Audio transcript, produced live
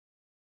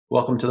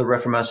Welcome to the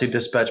Reformasi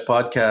Dispatch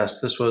podcast.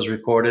 This was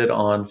recorded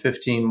on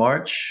 15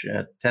 March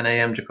at 10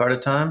 a.m.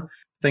 Jakarta time.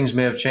 Things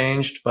may have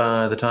changed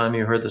by the time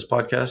you heard this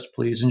podcast.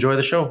 Please enjoy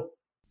the show.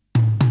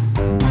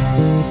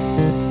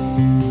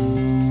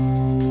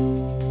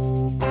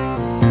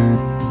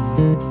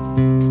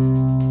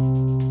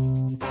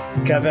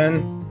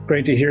 Kevin,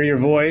 great to hear your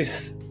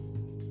voice.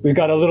 We've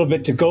got a little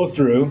bit to go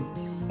through.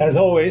 As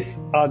always,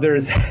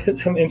 there's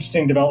some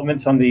interesting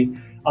developments on the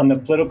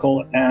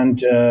political and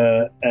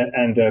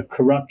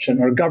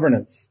corruption or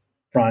governance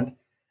front,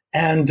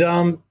 and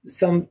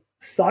some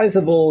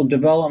sizable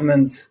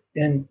developments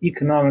in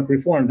economic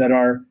reform that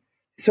are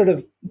sort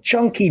of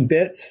chunky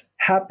bits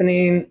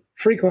happening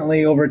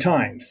frequently over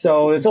time.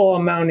 So it's all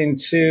amounting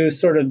to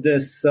sort of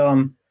this.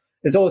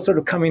 It's all sort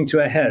of coming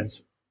to a head,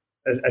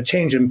 a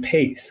change in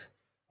pace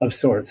of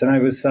sorts. And I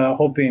was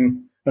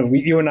hoping.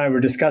 You and I were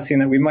discussing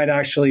that we might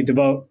actually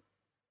devote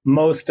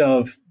most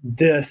of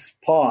this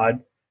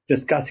pod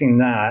discussing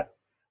that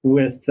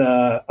with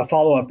a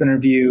follow-up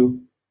interview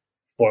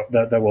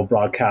that we'll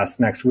broadcast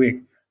next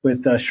week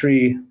with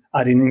Sri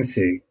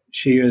Adiningsih.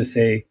 She is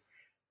a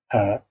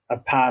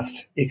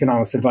past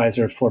economics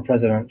advisor for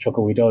President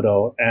Joko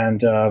Widodo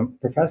and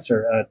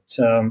professor at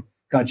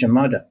Gadjah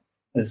Mada,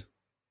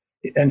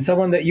 and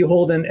someone that you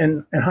hold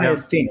in high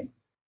esteem.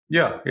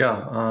 Yeah.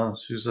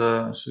 She's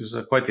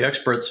quite the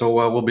expert. So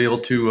we'll be able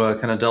to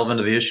kind of delve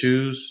into the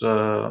issues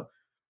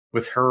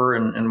with her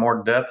in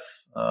more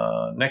depth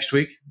next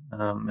week.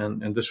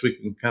 And this week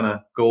we can kind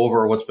of go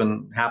over what's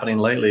been happening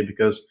lately,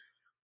 because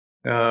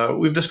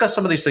we've discussed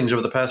some of these things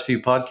over the past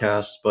few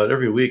podcasts, but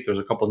every week there's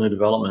a couple of new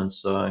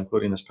developments,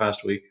 including this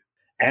past week.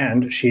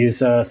 And she's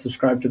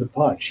subscribed to the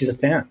pod. She's a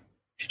fan.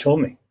 She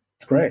told me.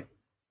 It's great.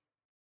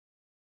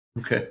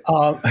 Okay.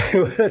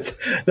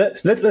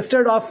 Let's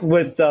start off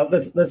with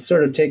let's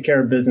sort of take care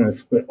of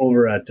business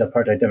over at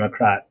Partai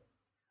Demokrat.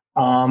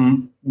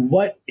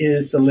 What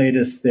is the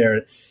latest there?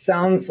 It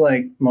sounds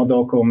like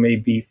Moeldoko may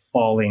be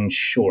falling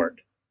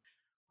short.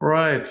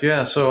 Right.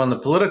 Yeah. So on the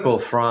political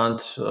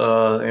front,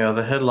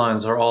 the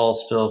headlines are all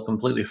still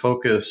completely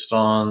focused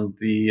on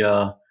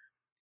the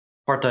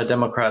Partai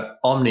Demokrat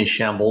omni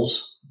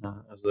shambles,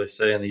 as they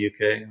say in the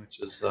UK, which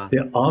is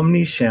the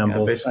omni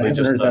shambles. Basically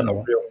just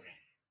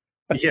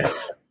yeah,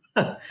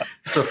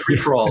 it's a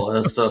free-for-all.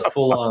 It's a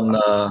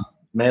full-on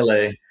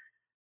melee,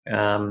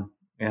 and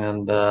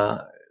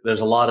there's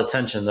a lot of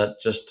tension that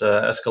just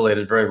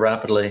escalated very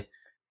rapidly.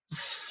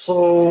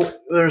 So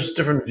there's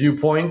different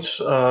viewpoints,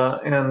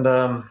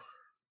 and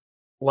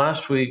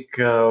last week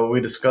we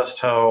discussed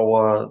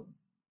how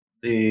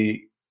the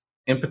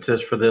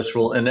impetus for this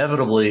will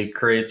inevitably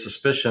create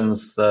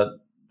suspicions that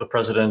the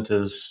president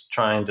is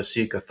trying to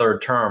seek a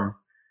third term,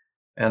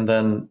 and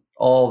then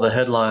all the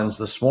headlines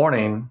this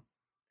morning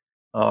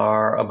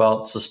are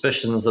about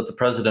suspicions that the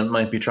president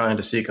might be trying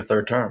to seek a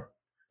third term.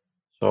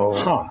 So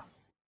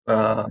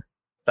that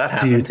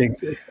happened. Do you think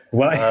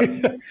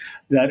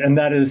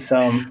that is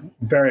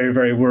very,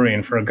 very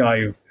worrying for a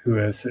guy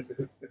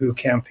who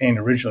campaigned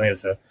originally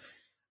as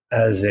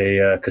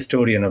a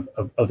custodian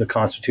of the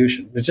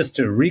Constitution? But just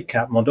to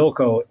recap,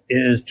 Moeldoko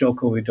is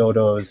Joko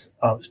Widodo's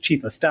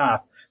chief of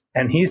staff,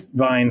 and he's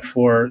vying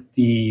for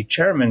the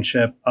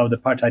chairmanship of the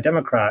Partai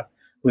Demokrat,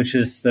 which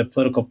is the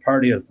political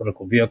party or the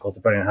political vehicle,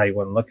 depending on how you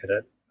want to look at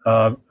it,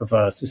 of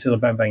Susilo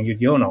Bambang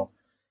Yudhoyono,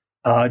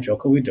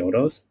 Joko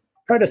Widodo's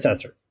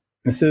predecessor.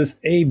 This is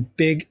a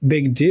big,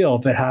 big deal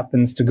if it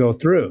happens to go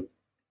through.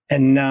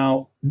 And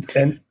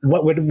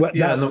what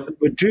that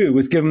would do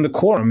was give them the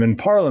quorum in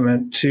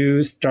Parliament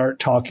to start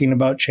talking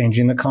about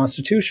changing the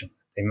Constitution.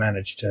 They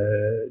managed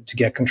to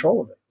get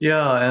control of it.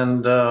 Yeah,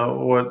 and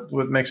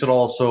what makes it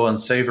all so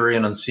unsavory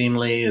and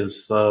unseemly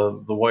is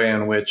the way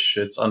in which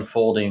it's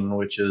unfolding,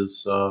 which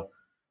is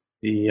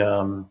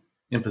the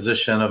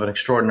imposition of an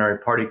extraordinary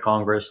party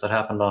congress that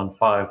happened on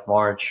 5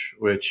 March,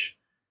 which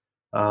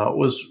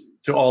was,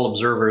 to all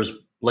observers,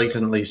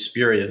 blatantly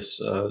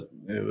spurious.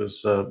 It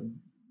was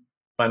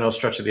by no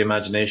stretch of the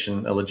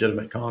imagination a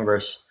legitimate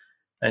congress.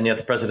 And yet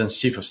the president's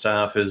chief of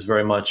staff is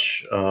very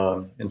much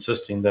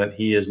insisting that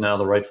he is now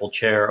the rightful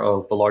chair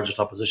of the largest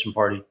opposition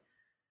party.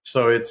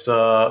 So it's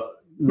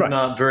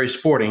not very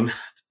sporting, to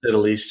say the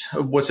least.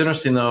 What's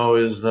interesting, though,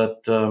 is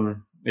that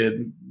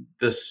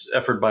this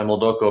effort by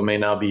Moeldoko may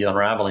now be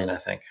unraveling, I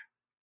think.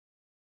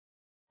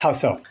 How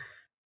so?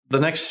 The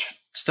next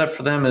step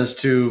for them is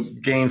to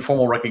gain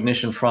formal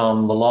recognition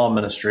from the law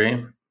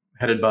ministry,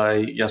 headed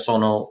by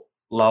Yasona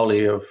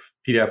Lawli of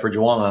PDI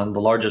Perjuangan,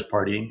 the largest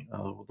party,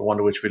 the one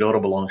to which Widodo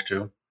belongs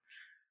to.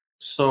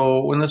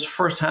 So when this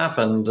first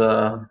happened,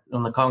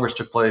 when the Congress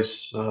took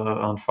place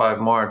on 5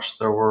 March,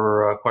 there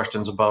were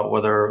questions about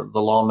whether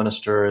the law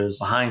minister is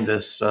behind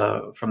this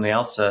from the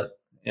outset,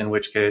 in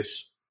which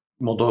case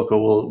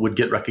Moeldoko would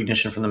get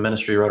recognition from the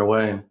ministry right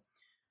away.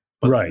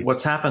 But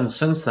what's happened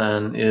since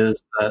then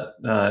is that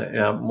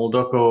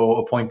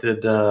Moeldoko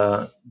appointed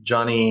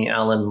Johnny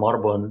Allen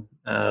Marbon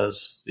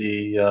as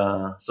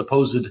the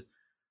supposed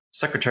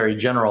Secretary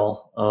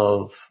General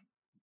of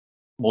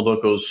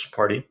Moeldoko's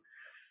party.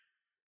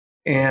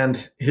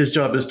 And his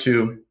job is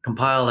to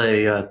compile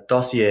a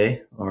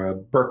dossier or a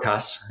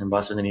berkas in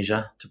Bahasa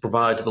Indonesia to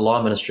provide to the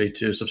law ministry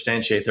to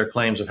substantiate their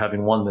claims of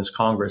having won this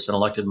Congress and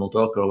elected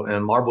Moeldoko.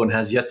 And Marbun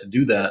has yet to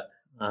do that.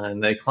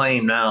 And they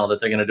claim now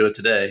that they're going to do it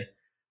today,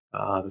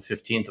 the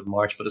 15th of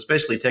March, but it's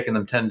basically taken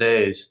them 10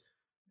 days.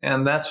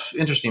 And that's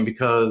interesting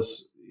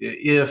because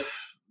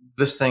if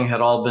this thing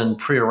had all been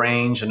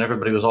prearranged and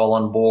everybody was all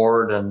on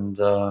board and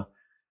the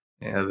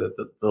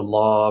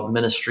law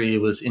ministry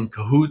was in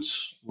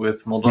cahoots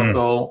with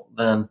Moeldoko,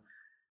 then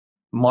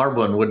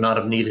Marbun would not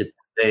have needed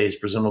days,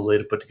 presumably,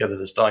 to put together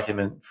this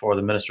document for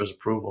the minister's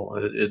approval.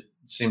 It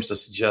seems to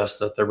suggest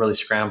that they're really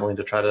scrambling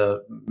to try to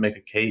make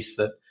a case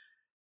that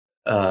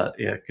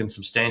can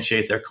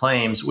substantiate their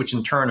claims, which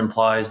in turn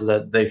implies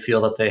that they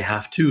feel that they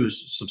have to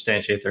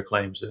substantiate their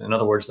claims. In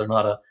other words, they're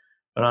not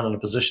in a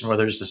position where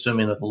they're just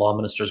assuming that the law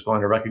minister is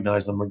going to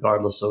recognize them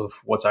regardless of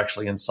what's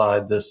actually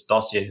inside this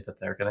dossier that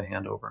they're going to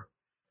hand over.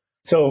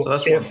 So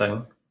that's one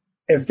thing.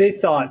 If they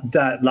thought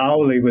that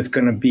Laoli was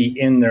going to be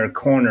in their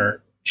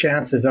corner,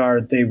 chances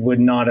are they would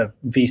not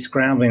be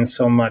scrambling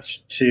so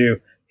much to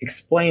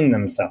explain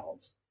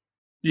themselves.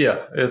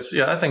 Yeah,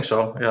 I think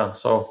so. Yeah.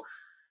 So,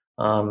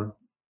 and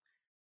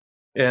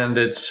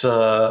it's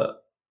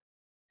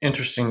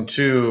interesting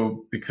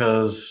too,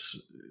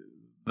 because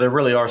there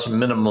really are some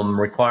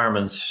minimum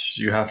requirements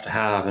you have to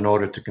have in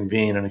order to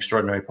convene an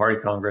extraordinary party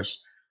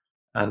Congress.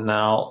 And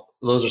now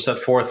those are set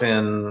forth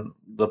in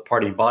the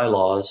party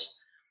bylaws,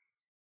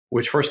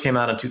 which first came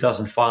out in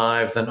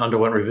 2005, then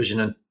underwent revision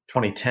in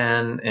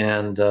 2010,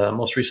 and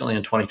most recently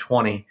in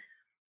 2020.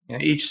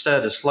 Each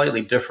set is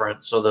slightly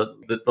different. So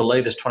the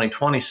latest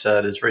 2020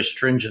 set is very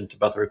stringent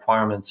about the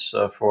requirements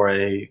for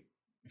a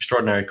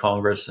extraordinary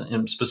Congress,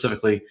 and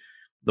specifically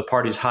the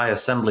party's high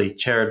assembly,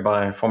 chaired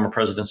by former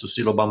President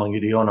Susilo Bambang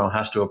Yudhoyono,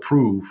 has to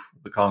approve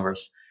the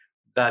Congress.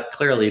 That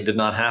clearly did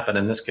not happen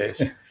in this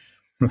case.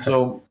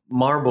 So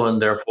Marbun,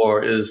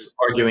 therefore, is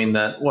arguing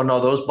that, well, no,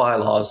 those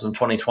bylaws in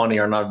 2020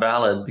 are not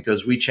valid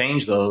because we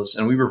changed those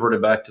and we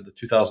reverted back to the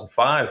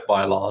 2005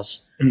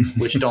 bylaws,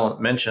 which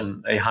don't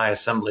mention a high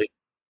assembly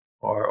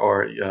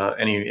or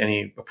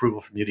any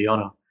approval from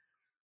Yudhoyono.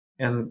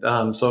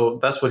 And so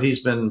that's what he's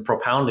been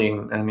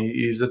propounding, and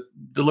he's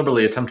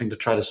deliberately attempting to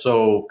try to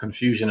sow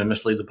confusion and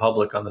mislead the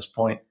public on this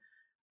point.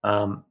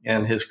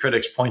 And his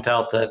critics point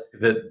out that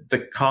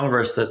the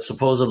Congress that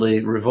supposedly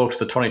revoked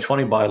the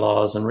 2020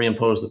 bylaws and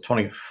reimposed the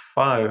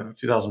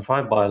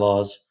 2005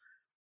 bylaws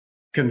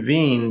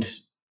convened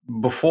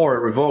before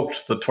it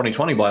revoked the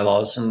 2020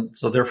 bylaws. And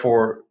so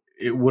therefore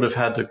it would have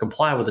had to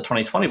comply with the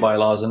 2020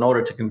 bylaws in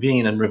order to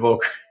convene and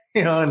revoke,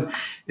 and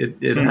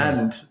it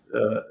hadn't.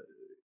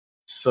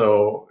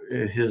 So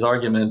his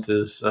argument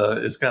is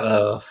got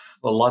a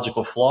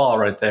logical flaw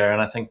right there.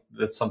 And I think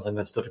that's something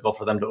that's difficult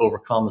for them to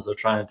overcome as they're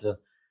trying to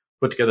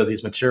put together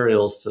these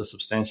materials to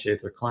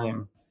substantiate their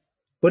claim.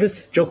 What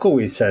has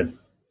Jokowi said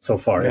so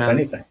far, if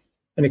anything?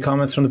 Any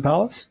comments from the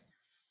palace?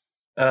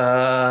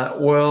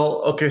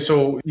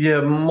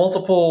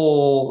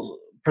 Multiple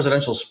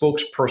presidential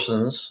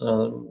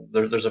spokespersons,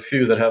 there's a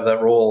few that have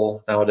that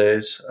role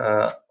nowadays,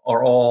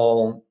 are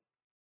all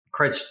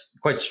quite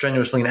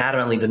strenuously and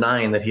adamantly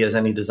denying that he has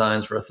any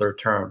designs for a third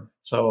term.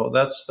 So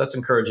that's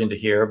encouraging to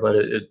hear, but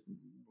it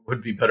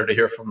would be better to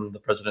hear from the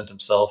president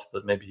himself,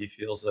 but maybe he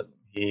feels that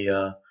he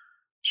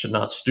should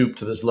not stoop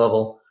to this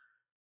level.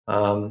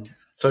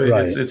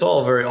 It's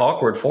all very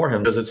awkward for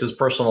him because it's his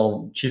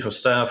personal chief of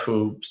staff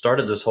who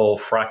started this whole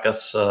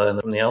fracas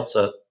from the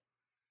outset.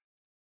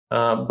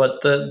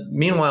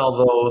 Meanwhile,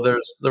 though,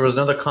 there was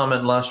another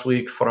comment last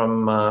week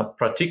from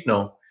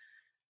Pratikno,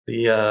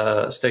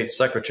 the state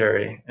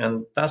secretary,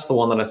 and that's the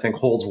one that I think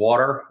holds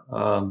water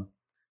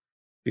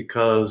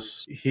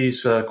because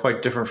he's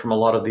quite different from a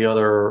lot of the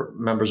other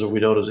members of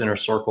Widodo's inner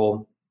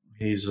circle.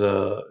 He's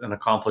an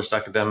accomplished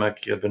academic.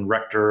 He had been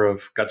rector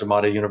of Gadjah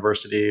Mada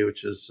University,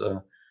 which is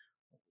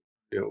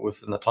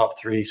within the top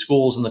 3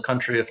 schools in the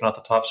country, if not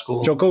the top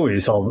school.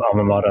 Jokowi's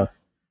alma mater.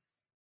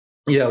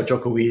 Yeah,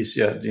 Jokowi's.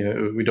 Yeah,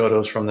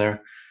 Widodo's from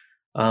there.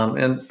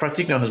 And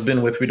Pratikno has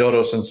been with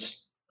Widodo since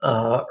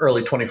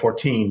early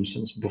 2014,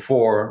 since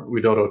before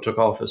Widodo took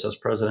office as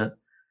president.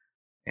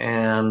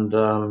 And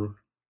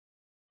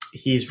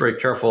he's very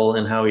careful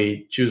in how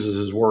he chooses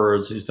his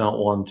words. He's not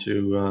one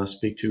to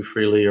speak too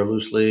freely or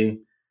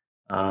loosely.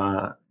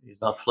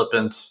 He's not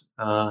flippant,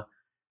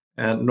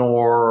 and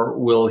nor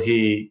will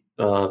he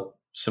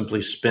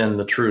simply spin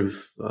the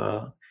truth.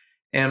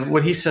 And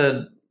what he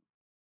said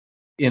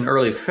in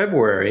early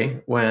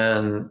February,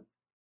 when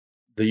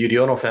the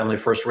Yudhoyono family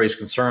first raised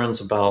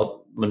concerns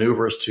about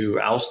maneuvers to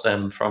oust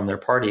them from their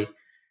party,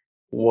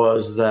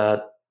 was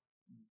that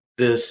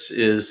this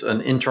is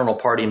an internal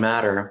party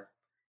matter,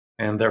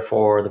 and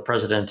therefore the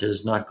president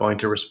is not going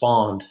to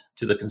respond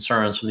to the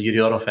concerns from the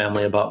Yudhoyono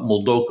family about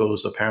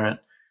Moeldoko's apparent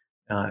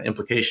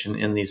implication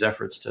in these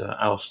efforts to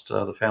oust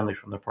the family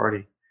from their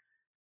party.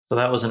 So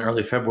that was in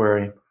early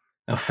February.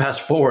 Now,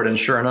 fast forward, and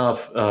sure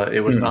enough,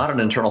 it was not an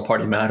internal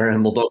party matter,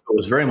 and Moeldoko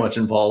was very much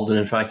involved. And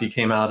in fact, he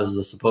came out as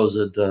the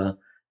supposed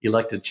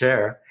elected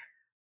chair.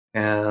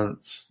 And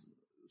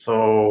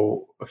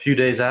So a few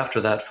days after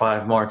that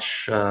 5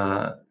 March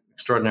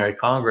Extraordinary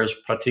Congress,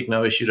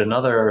 Pratikno issued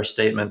another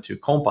statement to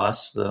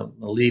Kompas, the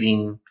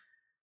leading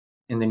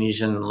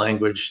Indonesian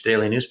language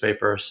daily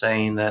newspaper,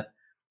 saying that,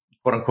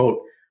 quote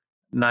unquote,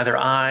 neither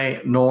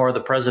I nor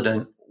the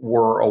president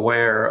were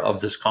aware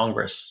of this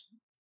Congress,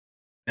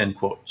 end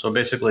quote. So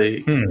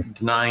basically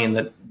denying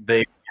that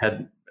they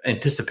had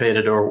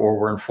anticipated or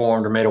were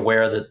informed or made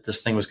aware that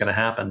this thing was going to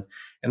happen.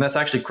 And that's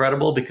actually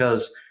credible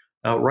because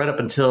right up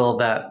until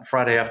that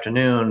Friday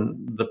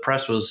afternoon, the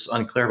press was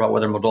unclear about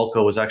whether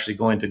Moeldoko was actually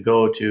going to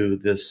go to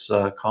this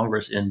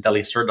Congress in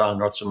Deli Serdang,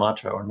 North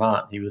Sumatra, or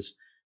not. He was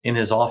in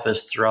his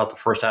office throughout the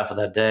first half of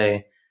that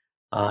day.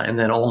 And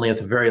then only at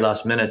the very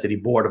last minute did he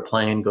board a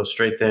plane, go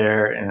straight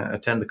there, and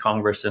attend the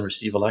Congress and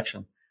receive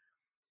election.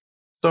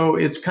 So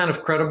it's kind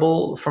of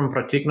credible from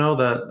Pratikno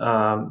that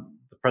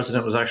the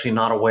president was actually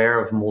not aware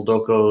of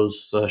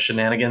Moeldoko's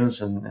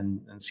shenanigans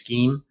and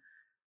scheme,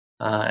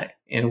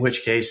 in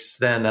which case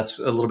then that's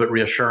a little bit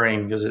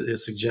reassuring because it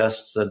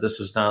suggests that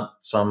this is not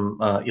some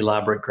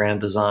elaborate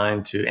grand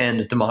design to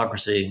end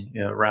democracy.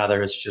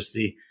 Rather, it's just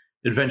the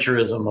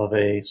adventurism of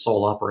a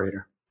sole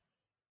operator.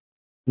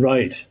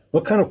 Right.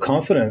 What kind of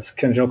confidence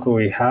can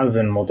Jokowi have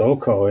in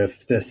Moeldoko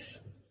if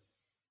this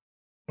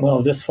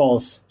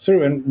falls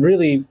through and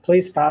really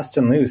plays fast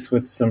and loose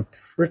with some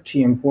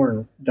pretty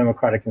important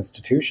democratic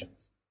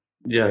institutions?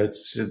 Yeah, it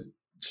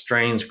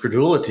strains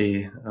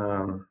credulity.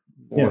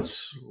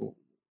 What's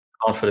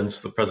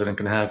confidence the president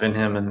can have in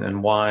him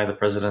and why the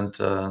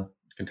president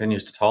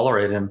continues to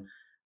tolerate him.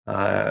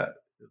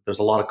 There's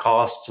a lot of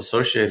costs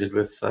associated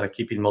with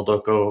keeping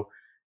Moeldoko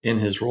in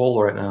his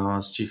role right now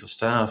as chief of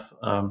staff.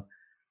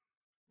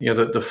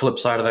 The flip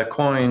side of that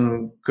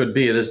coin could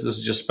be, this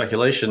is just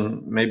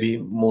speculation, maybe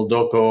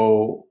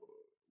Moeldoko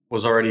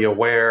was already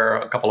aware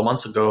a couple of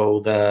months ago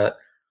that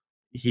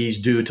he's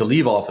due to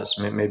leave office.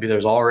 Maybe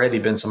there's already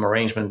been some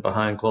arrangement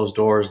behind closed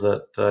doors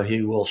that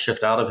he will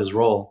shift out of his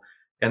role.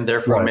 And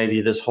therefore,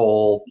 maybe this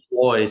whole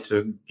ploy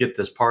to get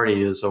this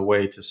party is a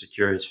way to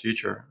secure his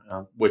future,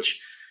 which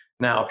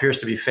now appears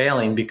to be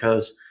failing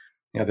because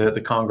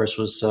the Congress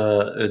was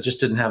just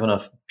didn't have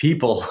enough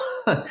people,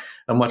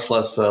 much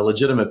less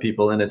legitimate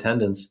people in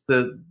attendance.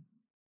 The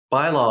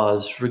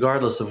bylaws,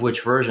 regardless of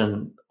which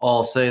version,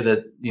 all say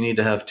that you need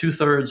to have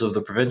 2/3 of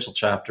the provincial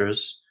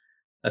chapters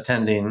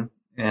attending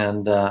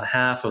and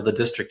half of the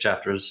district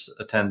chapters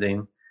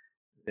attending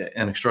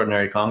an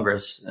extraordinary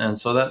Congress. And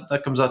so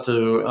that comes out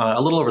to a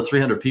little over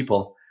 300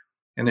 people.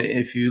 And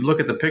if you look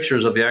at the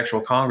pictures of the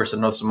actual Congress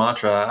in North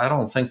Sumatra, I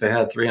don't think they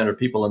had 300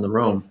 people in the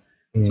room.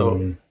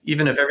 So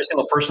even if every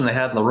single person they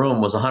had in the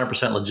room was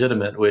 100%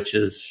 legitimate, which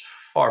is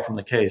far from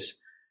the case,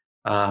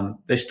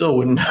 they still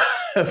wouldn't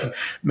have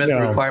met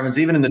the requirements,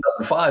 even in the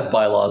 2005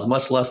 bylaws,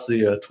 much less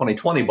the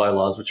 2020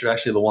 bylaws, which are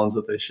actually the ones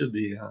that they should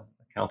be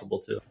accountable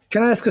to.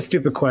 Can I ask a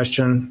stupid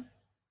question?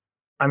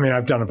 I mean,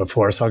 I've done it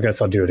before, so I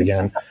guess I'll do it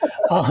again.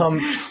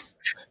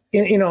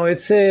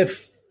 It's a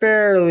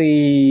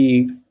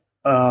fairly,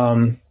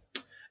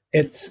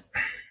 it's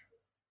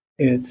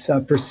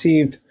a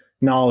perceived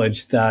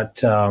knowledge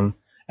that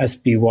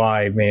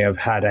SBY may have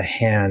had a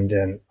hand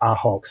in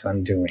Ahok's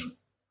undoing.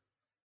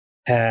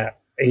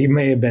 He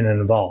may have been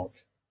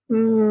involved.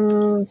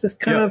 Just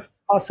kind of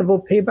possible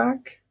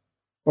payback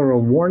or a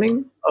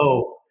warning?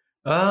 No,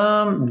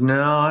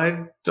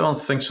 I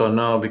don't think so.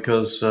 No,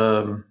 because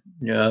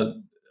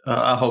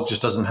Ahok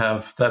just doesn't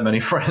have that many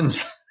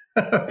friends.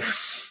 But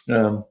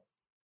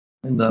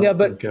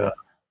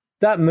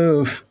that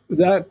move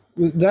that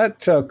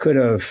could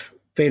have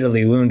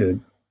fatally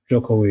wounded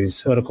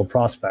Jokowi's political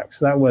prospects.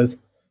 That was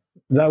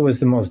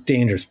the most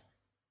dangerous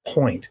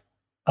point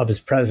of his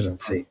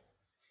presidency.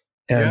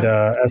 And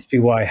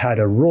SBY had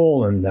a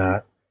role in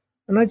that.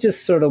 And I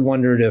just sort of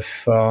wondered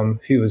if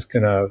he was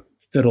going to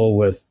fiddle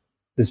with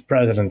his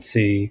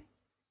presidency,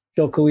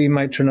 Jokowi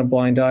might turn a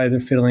blind eye to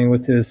fiddling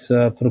with his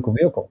political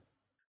vehicle.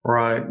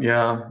 Right.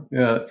 Yeah.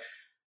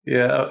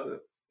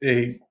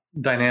 A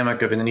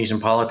dynamic of Indonesian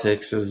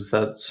politics is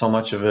that so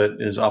much of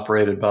it is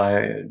operated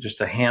by just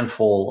a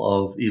handful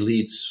of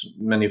elites,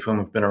 many of whom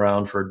have been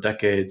around for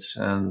decades,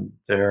 and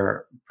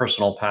their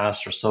personal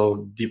pasts are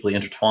so deeply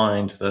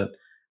intertwined that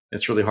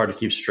it's really hard to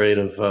keep straight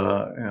of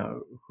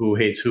who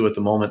hates who at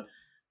the moment,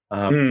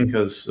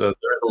 because there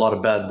is a lot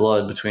of bad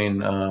blood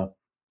between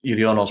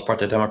Yudhoyono's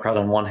Partai Demokrat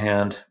on one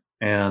hand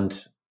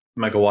and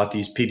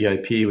Megawati's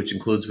PDIP, which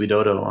includes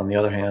Widodo on the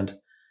other hand.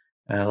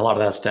 And a lot of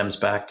that stems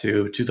back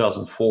to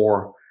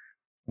 2004,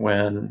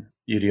 when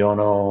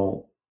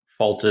Yudhoyono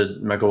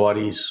faulted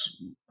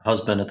Megawati's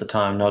husband at the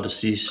time, now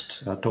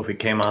deceased, Taufik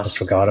Kemas,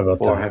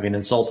 for having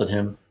insulted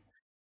him.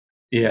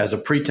 As a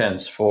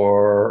pretense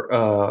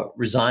for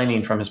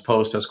resigning from his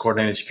post as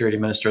coordinating security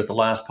minister at the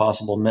last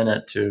possible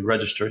minute to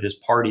register his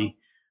party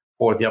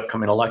for the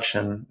upcoming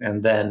election,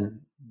 and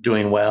then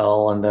doing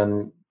well, and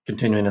then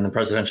continuing in the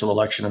presidential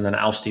election, and then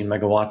ousting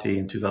Megawati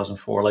in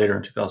 2004, later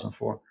in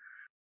 2004.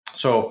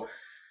 So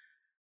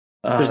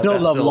there's no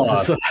love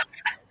lost.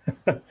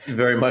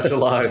 Very much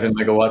alive in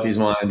Megawati's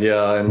mind,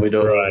 and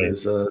Widodo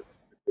is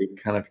politically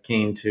kind of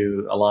keen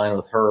to align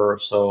with her.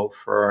 So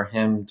for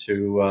him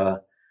to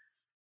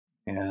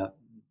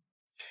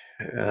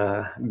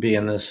be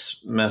in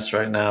this mess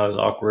right now is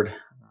awkward.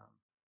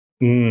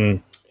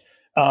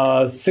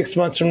 6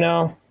 months from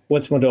now,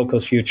 what's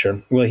Moeldoko's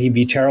future? Will he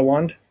be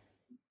Tarawand,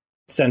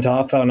 sent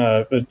off on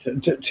an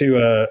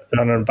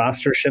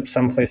ambassadorship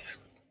someplace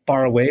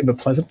far away but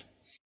pleasant?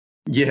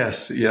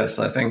 Yes.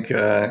 I think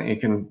I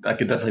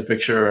could definitely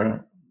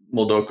picture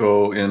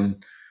Moeldoko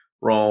in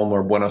Rome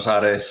or Buenos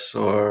Aires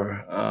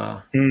or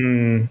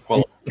Kuala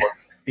Lumpur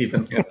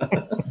even.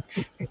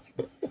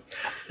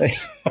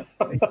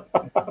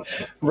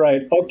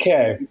 Right.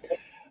 Okay.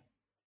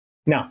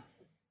 Now,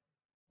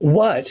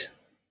 what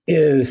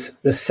is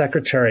the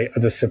Secretary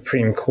of the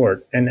Supreme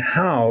Court, and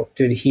how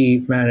did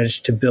he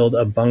manage to build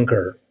a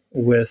bunker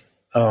with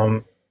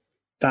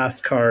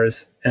fast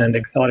cars and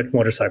exotic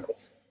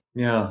motorcycles?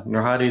 Yeah,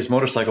 Nurhadi's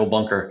motorcycle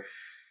bunker.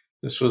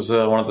 This was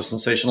one of the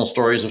sensational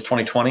stories of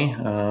 2020,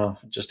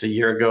 just a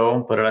year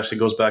ago, but it actually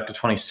goes back to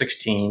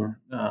 2016.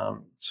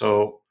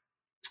 So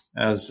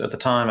at the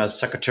time, as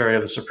Secretary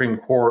of the Supreme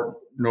Court,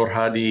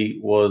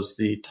 Nurhadi was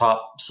the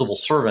top civil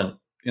servant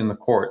in the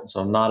court.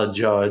 So not a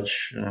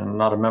judge,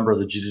 not a member of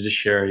the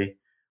judiciary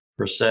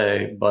per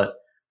se, but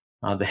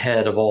the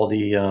head of all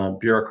the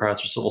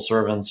bureaucrats or civil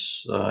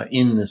servants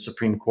in the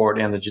Supreme Court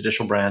and the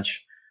judicial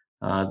branch,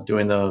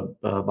 doing the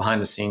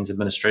behind-the-scenes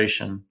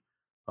administration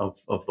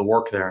of the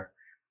work there.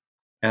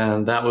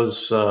 And that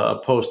was a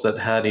post that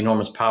had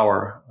enormous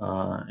power.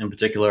 In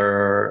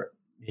particular,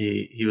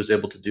 he was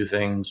able to do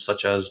things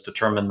such as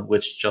determine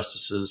which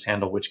justices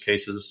handle which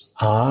cases.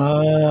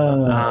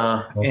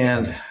 Okay.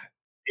 And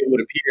it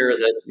would appear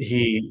that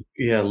he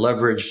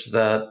leveraged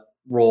that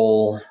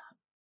role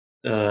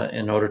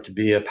in order to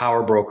be a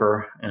power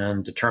broker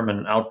and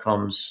determine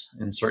outcomes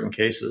in certain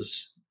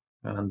cases.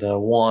 And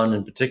one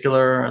in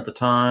particular at the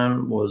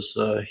time was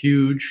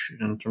huge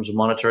in terms of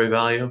monetary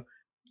value.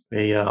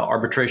 A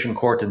arbitration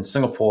court in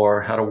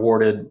Singapore had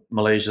awarded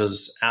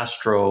Malaysia's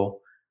Astro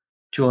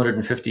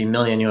 $250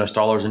 million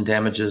in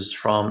damages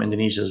from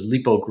Indonesia's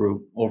Lipo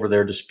Group over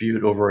their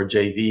dispute over a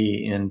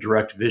JV in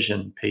Direct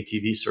Vision pay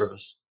TV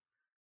service.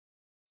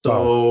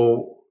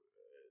 So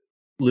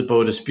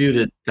Lipo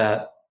disputed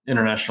that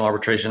international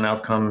arbitration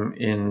outcome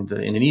in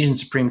the Indonesian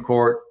Supreme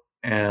Court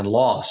and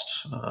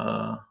lost.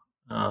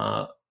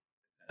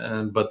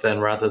 But then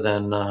rather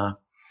than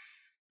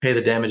pay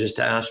the damages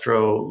to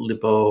Astro,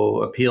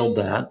 Lipo appealed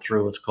that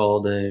through what's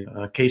called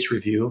a case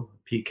review,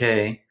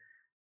 PK.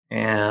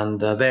 And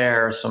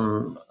there,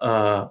 some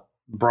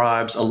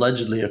bribes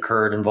allegedly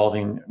occurred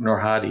involving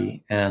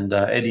Nurhadi and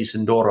Edi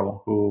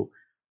Sindoro, who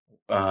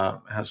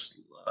has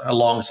a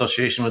long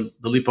association with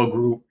the Lipo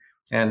Group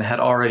and had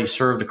already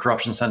served a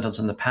corruption sentence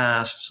in the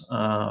past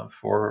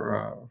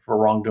for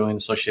wrongdoing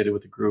associated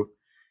with the group,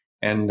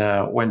 and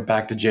went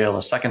back to jail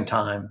a second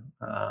time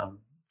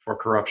for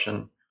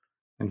corruption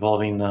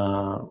involving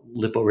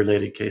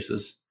Lipo-related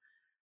cases.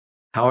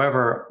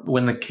 However,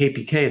 when the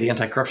KPK, the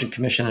Anti-Corruption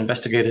Commission,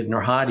 investigated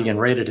Nurhadi and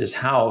raided his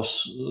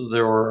house,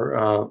 there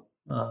were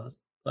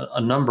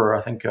a number,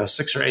 I think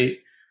 6 or 8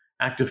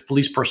 active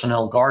police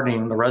personnel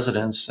guarding the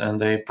residence,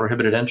 and they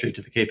prohibited entry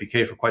to the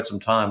KPK for quite some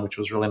time, which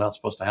was really not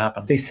supposed to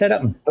happen. They set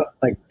up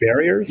like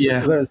barriers?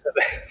 Yeah. Well,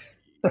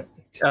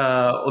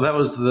 that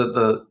was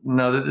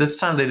no, this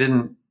time they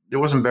didn't, it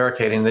wasn't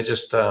barricading. They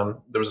just, there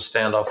was a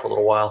standoff for a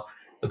little while.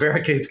 The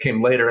barricades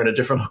came later in a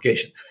different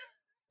location.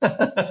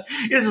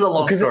 This is a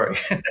long story.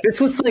 This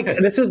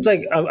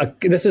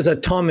was a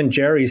Tom and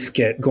Jerry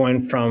skit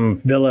going from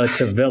villa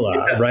to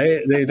villa, right?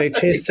 They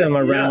chased him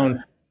around,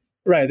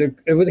 right?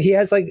 He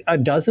has like a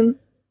dozen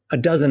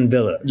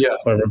villas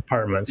or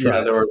apartments, right?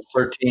 Yeah, there were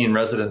 13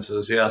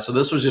 residences. Yeah, so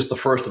this was just the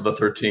first of the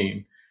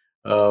 13.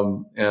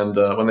 And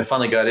when they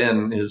finally got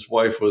in, his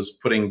wife was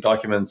putting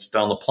documents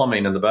down the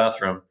plumbing in the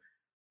bathroom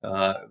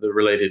that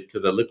related to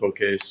the Lipo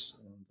case.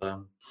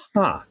 And,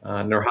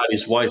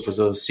 Nurhadi's wife was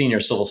a senior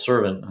civil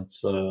servant.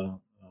 That's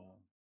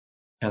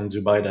Ken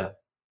Zubaida.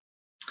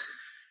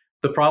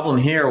 The problem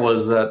here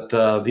was that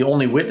the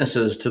only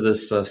witnesses to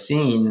this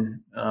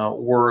scene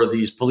were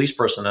these police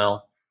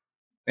personnel,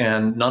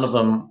 and none of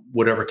them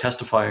would ever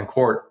testify in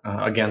court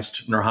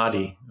against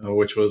Nurhadi,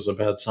 which was a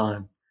bad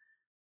sign.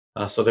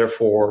 So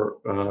therefore,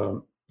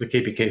 the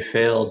KPK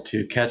failed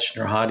to catch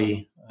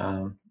Nurhadi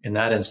in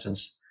that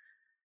instance.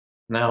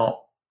 Now,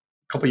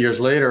 a couple of years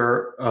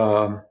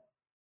later,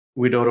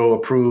 Widodo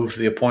approved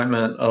the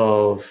appointment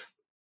of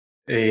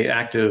a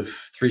active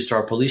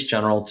 3-star police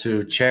general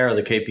to chair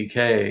the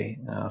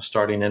KPK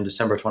starting in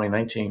December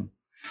 2019.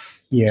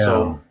 Yeah.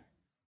 So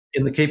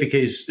in the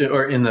KPK's,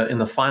 or in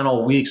the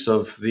final weeks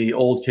of the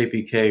old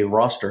KPK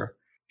roster,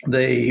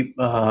 they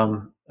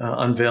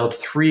unveiled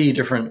 3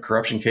 different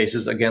corruption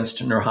cases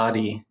against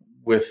Nurhadi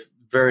with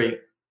very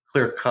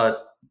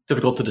clear-cut,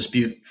 difficult to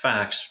dispute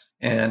facts,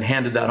 and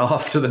handed that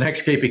off to the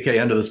next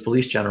KPK under this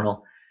police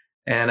general.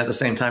 And at the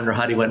same time,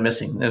 Nurhadi went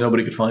missing and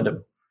nobody could find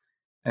him.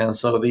 And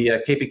so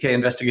the KPK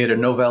investigator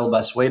Novel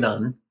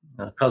Baswedan,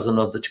 cousin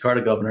of the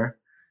Jakarta governor,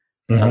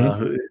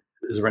 who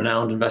is a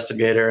renowned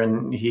investigator,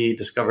 and he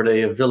discovered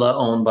a villa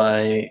owned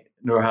by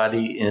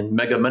Nurhadi in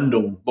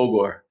Megamendung,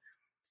 Bogor.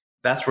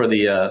 That's where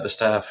the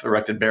staff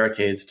erected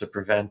barricades to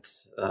prevent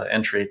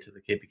entry to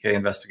the KPK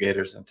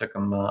investigators. And it took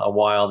them a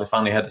while. They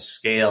finally had to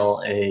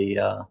scale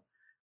a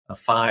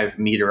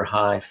 5-meter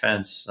high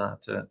fence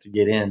to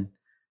get in.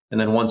 And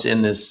then once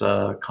in this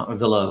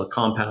villa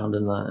compound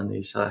in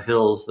these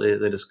hills,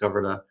 they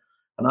discovered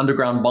an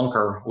underground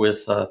bunker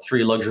with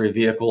 3 luxury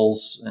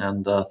vehicles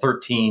and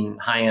 13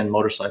 high-end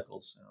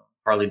motorcycles,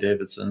 Harley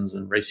Davidsons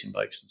and racing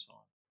bikes and so on.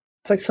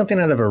 It's like something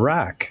out of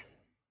Iraq.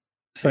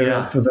 So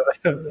yeah.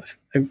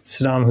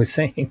 Saddam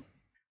Hussein.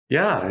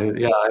 Yeah.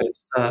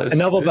 And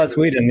Novel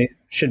Baswedan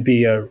should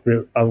be,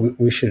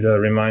 we should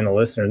remind the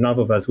listeners,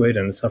 Novel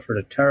Baswedan suffered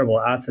a terrible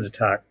acid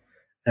attack.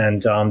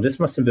 And this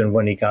must have been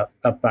when he got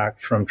back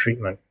from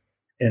treatment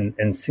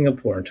in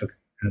Singapore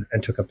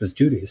and took up his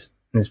duties.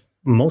 And he's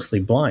mostly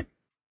blind.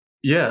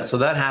 Yeah, so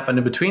that happened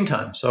in between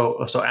time.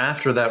 So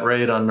after that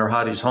raid on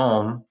Nurhadi's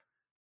home,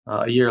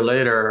 a year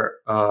later,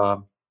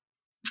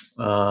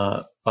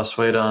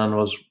 Baswedan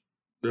was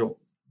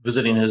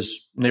visiting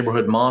his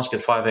neighborhood mosque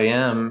at 5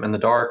 a.m. in the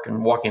dark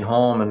and walking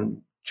home,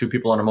 and 2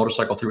 people on a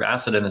motorcycle threw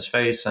acid in his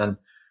face and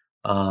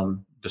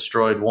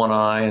destroyed one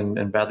eye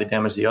and badly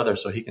damaged the other,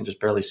 so he can just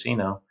barely see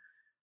now.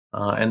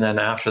 And then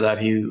after that,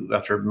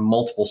 after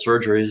multiple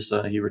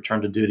surgeries, he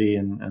returned to duty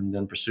and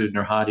then pursued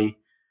Nurhadi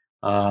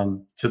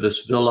to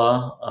this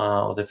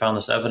villa. They found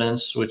this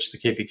evidence, which the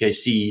KPK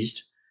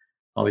seized,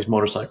 all these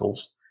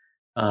motorcycles.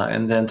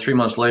 And then 3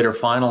 months later,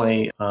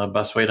 finally,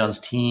 Baswedan's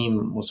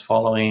team was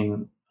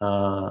following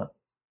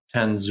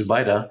Ten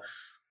Zubaida,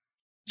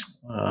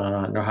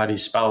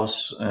 Nurhadi's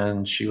spouse,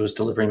 and she was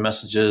delivering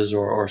messages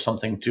or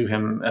something to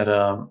him at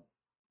a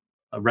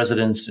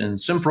residence in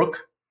Simpruk,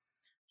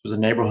 which was a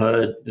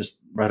neighborhood just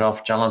right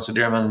off Jalan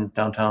Sudirman,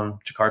 downtown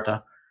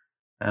Jakarta.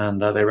 And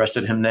they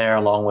arrested him there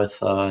along with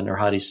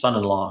Nurhadi's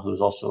son-in-law, who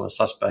was also a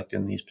suspect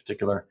in these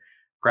particular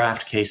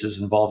graft cases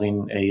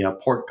involving a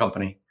port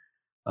company,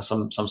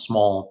 some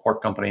small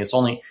port company.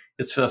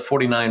 It's a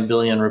 49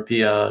 billion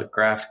rupiah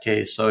graft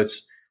case, so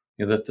it's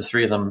that the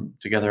 3 of them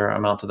together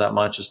amount to that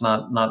much. It's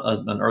not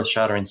an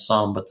earth-shattering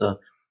sum, but the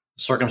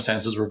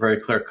circumstances were very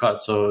clear-cut,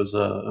 so it was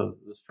a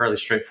fairly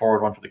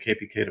straightforward one for the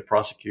KPK to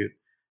prosecute.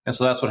 And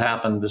so that's what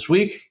happened this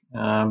week.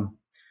 To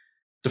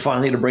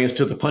bring us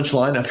to the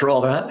punchline after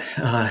all that,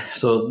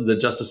 so the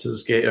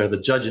judges gave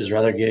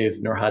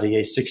Nurhadi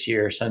a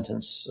 6-year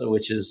sentence,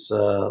 which is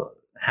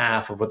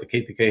half of what the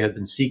KPK had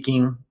been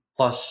seeking.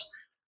 Plus,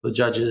 the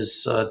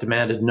judges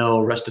demanded no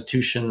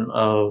restitution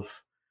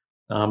of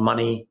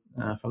money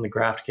from the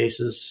graft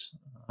cases,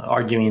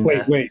 arguing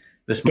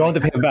this don't have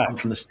to pay it back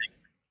from the state.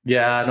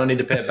 Yeah, I don't need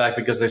to pay it back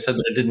because they said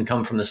that it didn't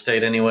come from the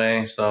state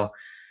anyway. So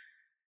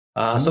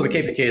the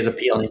KPK is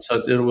appealing,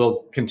 so it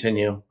will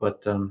continue,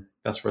 but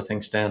that's where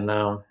things stand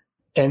now.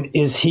 And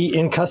is he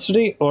in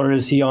custody, or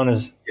is he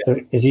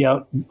is he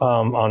out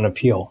on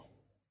appeal,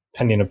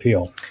 pending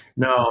appeal?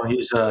 No,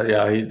 he's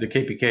the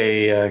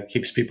KPK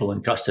keeps people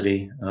in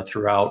custody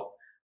throughout,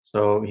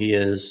 so he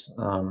is,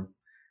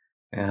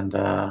 and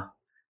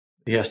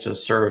he has to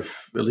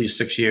serve at least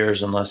 6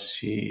 years unless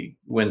he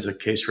wins a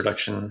case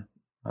reduction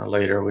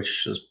later,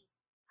 which is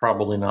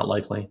probably not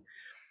likely.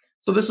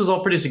 So this is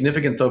all pretty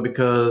significant, though,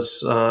 because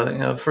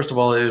first of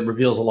all, it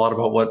reveals a lot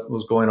about what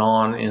was going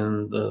on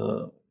in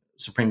the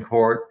Supreme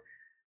Court.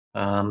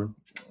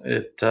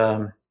 It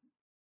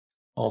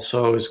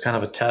also is kind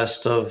of a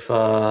test of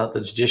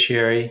the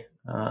judiciary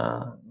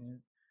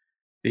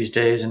these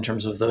days in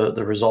terms of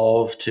the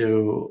resolve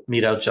to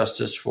mete out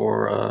justice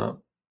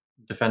for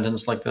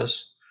defendants like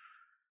this.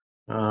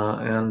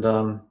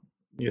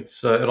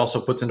 It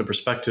also puts into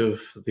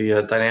perspective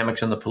the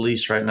dynamics in the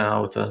police right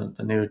now with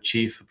the new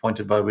chief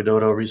appointed by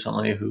Widodo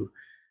recently, who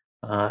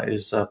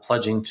is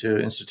pledging to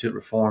institute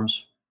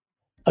reforms.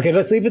 Okay,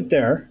 let's leave it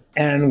there.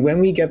 And when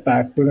we get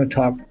back, we're going to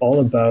talk all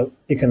about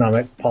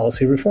economic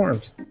policy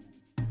reforms.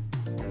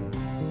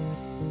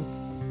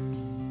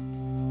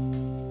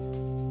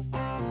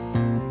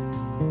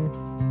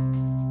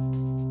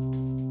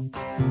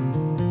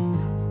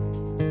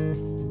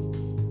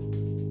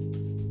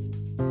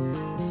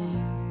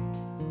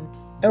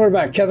 And we're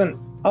back. Kevin,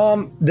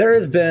 there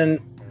has been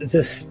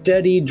this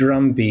steady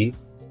drumbeat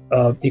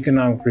of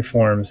economic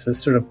reforms that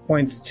sort of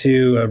points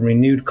to a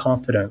renewed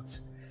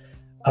confidence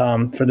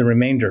for the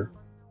remainder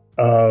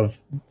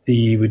of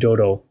the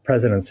Widodo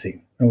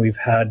presidency. And we've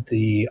had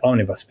the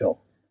omnibus bill.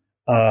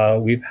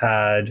 We've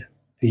had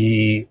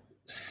the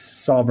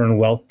sovereign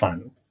wealth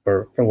fund,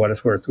 for what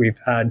it's worth. We've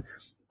had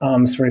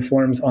some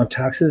reforms on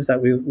taxes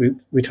that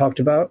we talked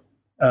about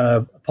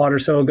a pod or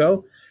so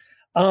ago.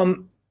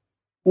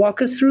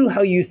 Walk us through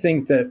how you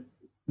think that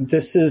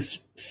this is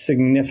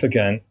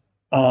significant,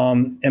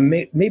 and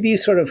maybe you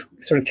sort of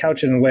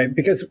couch it in a way,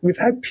 because we've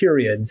had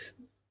periods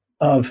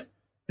of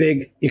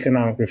big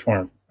economic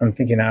reform. I'm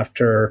thinking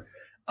after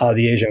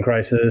the Asian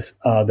crisis,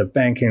 the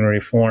banking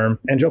reform,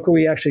 and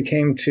Jokowi actually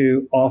came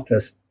to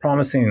office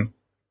promising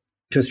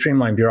to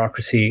streamline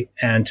bureaucracy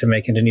and to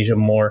make Indonesia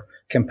more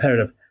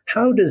competitive.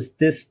 How does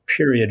this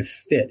period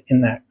fit in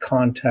that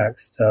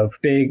context of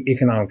big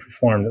economic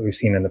reform that we've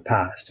seen in the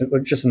past,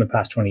 just in the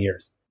past 20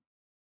 years?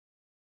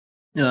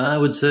 Yeah, I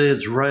would say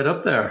it's right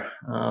up there.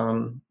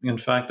 In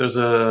fact, there's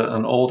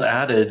an old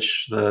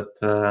adage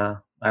that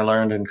I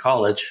learned in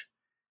college,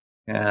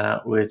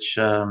 which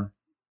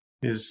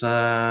is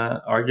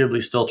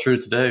arguably still true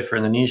today for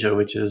Indonesia,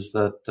 which is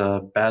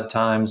that bad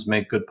times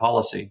make good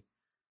policy.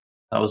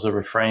 That was a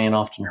refrain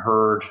often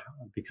heard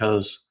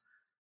because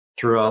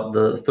throughout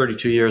the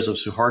 32 years of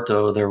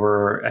Suharto, there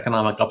were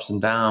economic ups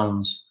and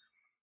downs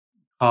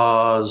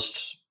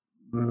caused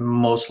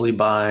mostly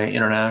by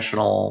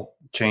international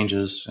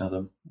changes,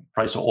 the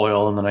price of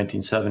oil in the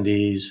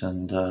 1970s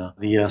and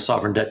the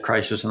sovereign debt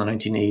crisis in the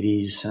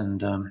 1980s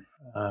and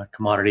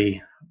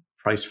commodity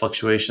price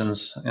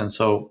fluctuations. And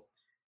so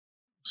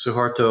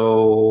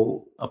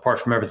Suharto, apart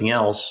from everything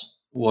else,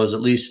 was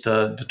at least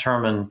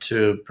determined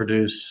to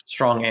produce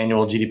strong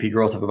annual GDP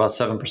growth of about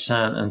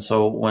 7%. And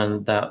so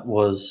when that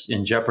was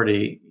in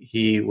jeopardy,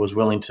 he was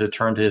willing to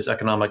turn to his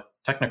economic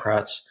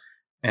technocrats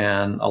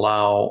and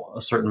allow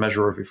a certain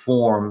measure of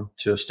reform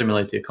to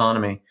stimulate the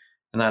economy.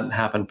 And that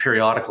happened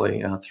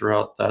periodically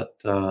throughout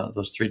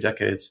those 3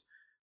 decades.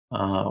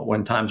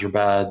 When times were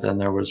bad, then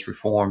there was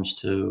reforms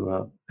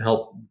to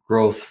help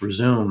growth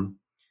resume.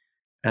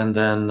 And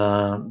then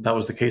that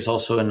was the case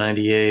also in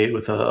 98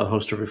 with a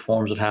host of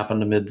reforms that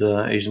happened amid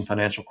the Asian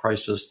financial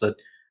crisis that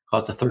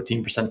caused a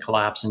 13%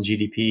 collapse in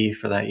GDP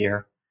for that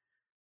year.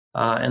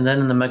 And then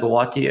in the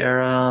Megawati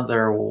era,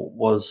 there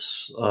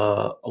was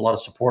a lot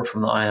of support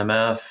from the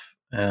IMF,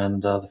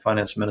 and the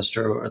finance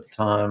minister at the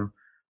time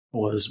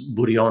was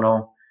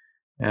Budiono,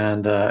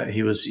 and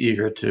he was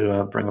eager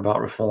to bring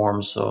about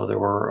reforms. So there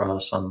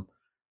were some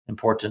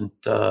important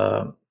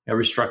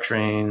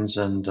restructurings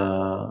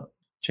and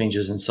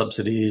changes in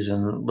subsidies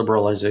and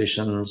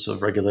liberalizations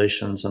of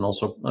regulations, and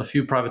also a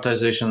few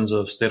privatizations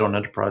of state-owned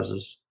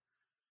enterprises.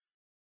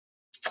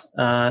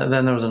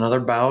 Then there was another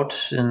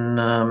bout in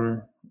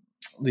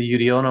the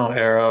Yudhoyono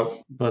era,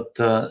 but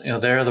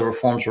there the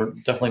reforms were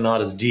definitely not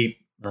as deep.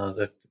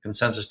 The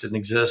consensus didn't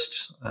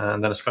exist,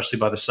 and then especially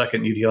by the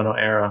second Yudhoyono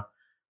era,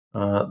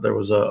 there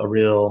was a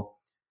real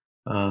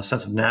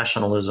sense of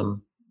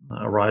nationalism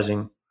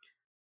arising.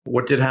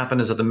 What did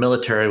happen is that the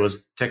military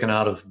was taken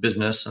out of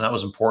business, and that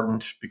was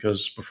important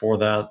because before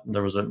that,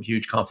 there was a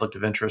huge conflict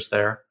of interest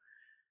there.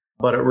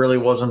 But it really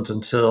wasn't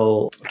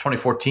until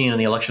 2014 in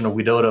the election of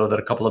Widodo that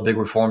a couple of big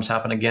reforms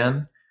happened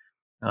again.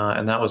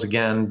 And that was,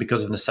 again,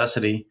 because of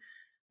necessity.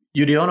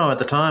 Yudhoyono at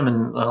the time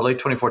in late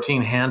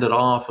 2014 handed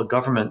off a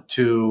government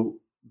to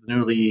the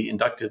newly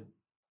inducted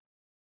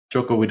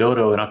Joko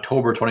Widodo in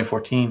October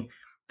 2014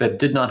 that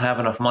did not have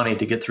enough money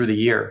to get through the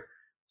year.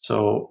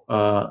 So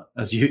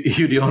as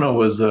Yudhoyono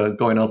was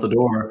going out the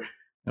door,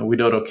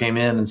 Widodo came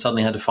in and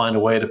suddenly had to find a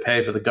way to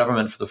pay for the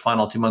government for the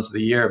final 2 months of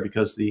the year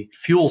because the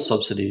fuel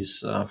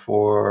subsidies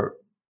for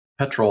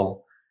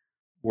petrol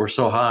were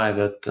so high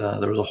that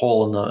there was a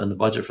hole in the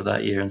budget for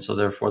that year. And so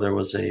therefore there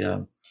was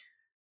a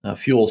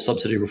fuel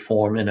subsidy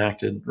reform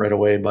enacted right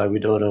away by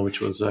Widodo,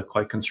 which was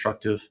quite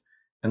constructive.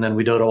 And then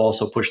Widodo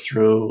also pushed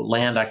through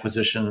land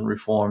acquisition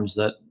reforms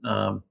that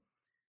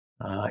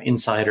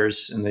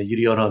insiders in the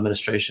Yudhoyono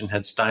administration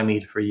had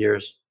stymied for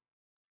years.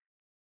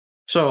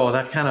 So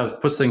that kind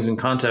of puts things in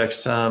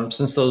context.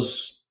 Since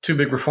those 2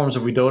 big reforms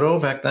of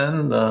Widodo back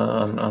then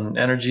on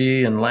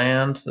energy and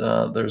land,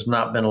 there's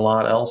not been a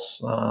lot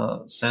else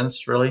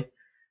since, really,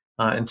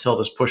 until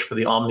this push for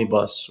the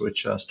omnibus,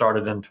 which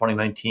started in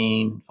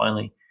 2019,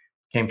 finally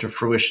came to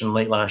fruition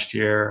late last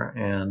year,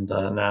 and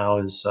now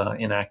is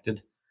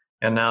enacted.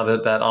 And now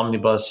that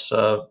omnibus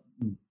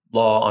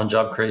law on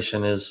job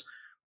creation is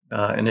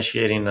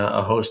initiating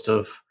a host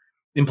of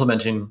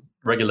implementing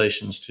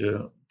regulations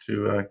to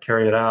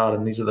carry it out.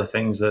 And these are the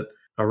things that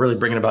are really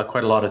bringing about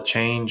quite a lot of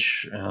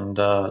change and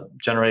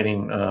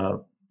generating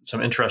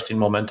some interesting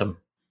momentum.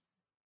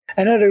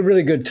 And at a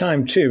really good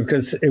time, too,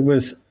 because it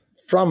was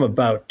from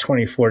about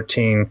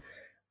 2014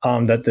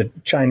 that the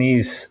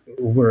Chinese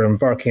were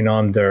embarking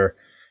on their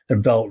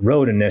Belt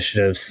Road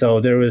Initiative.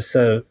 So there was,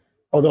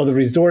 although the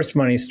resource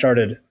money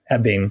started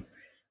ebbing,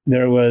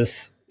 there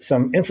was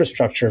some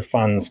infrastructure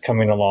funds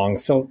coming along.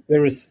 So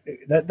there was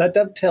that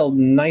dovetailed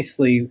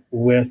nicely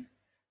with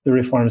the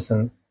reforms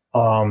in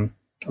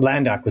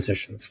land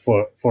acquisitions,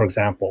 for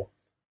example.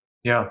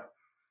 Yeah.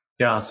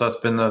 So that's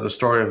been the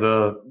story of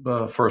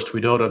the first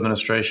Widodo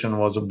administration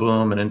was a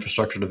boom in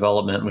infrastructure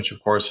development, which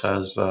of course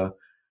has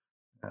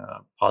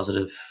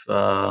positive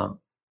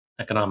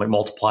economic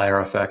multiplier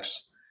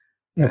effects.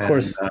 And of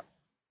course,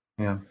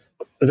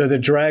 the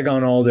drag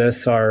on all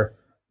this are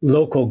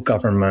local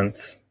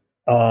governments.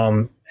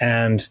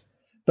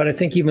 But I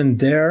think even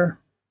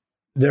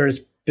there's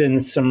been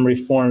some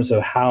reforms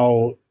of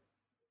how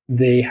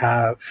they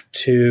have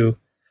to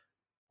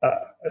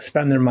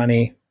spend their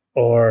money,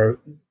 or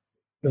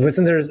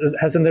hasn't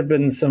there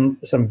been some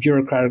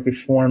bureaucratic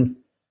reform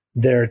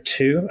there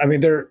too? I mean,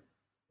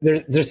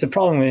 there's the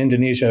problem with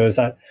Indonesia is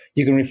that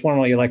you can reform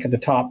all you like at the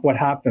top. What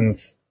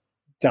happens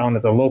down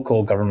at the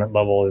local government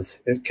level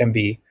it can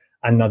be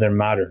another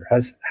matter.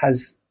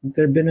 Has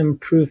there been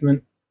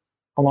improvement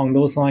along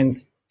those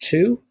lines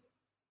too?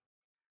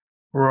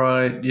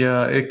 Right.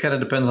 Yeah. It kind of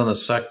depends on the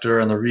sector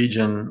and the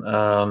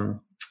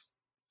region.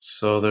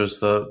 So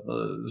there's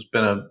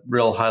been a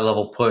real high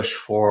level push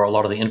for a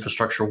lot of the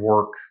infrastructure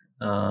work,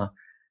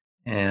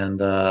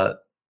 and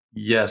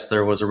yes,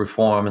 there was a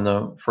reform in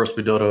the first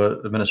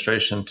Widodo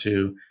administration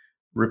to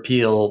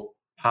repeal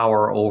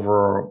power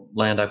over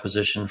land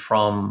acquisition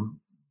from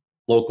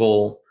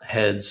local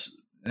heads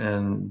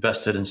and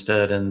vested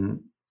instead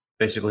in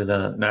basically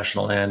the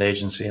National Land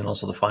Agency and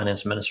also the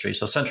Finance Ministry.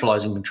 So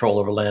centralizing control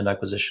over land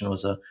acquisition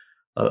was a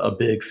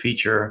big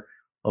feature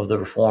of the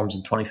reforms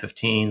in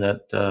 2015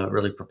 that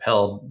really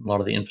propelled a lot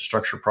of the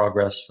infrastructure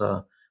progress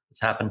that's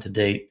happened to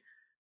date.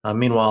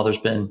 Meanwhile, there's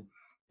been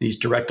these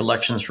direct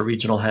elections for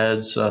regional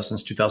heads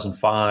since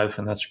 2005,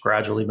 and that's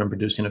gradually been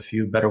producing a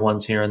few better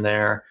ones here and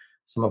there,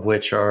 some of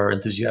which are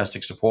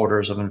enthusiastic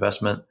supporters of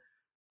investment.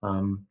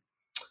 And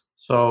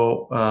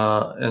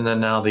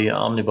then now the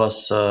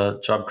omnibus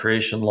job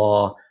creation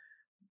law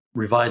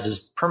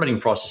revises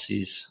permitting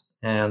processes.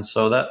 And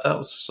so that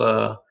was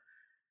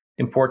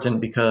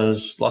important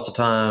because lots of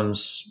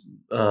times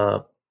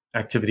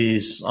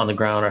activities on the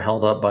ground are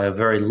held up by a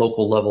very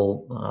local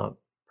level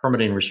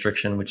permitting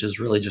restriction, which is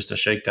really just a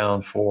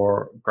shakedown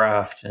for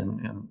graft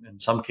in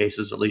some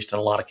cases, at least in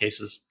a lot of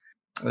cases.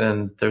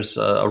 And there's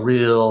a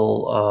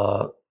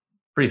real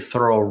pretty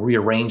thorough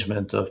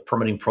rearrangement of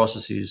permitting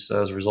processes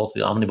as a result of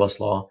the omnibus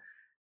law.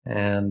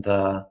 And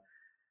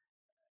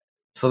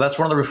so that's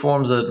one of the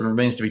reforms that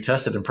remains to be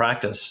tested in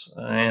practice.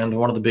 And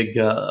one of the big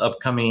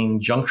upcoming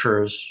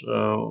junctures,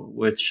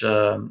 which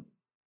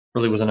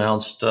really was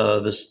announced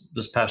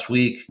this past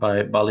week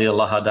by Balia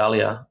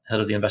Lahadalia, head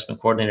of the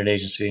Investment Coordinating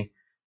Agency,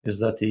 is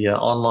that the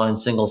online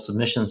single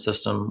submission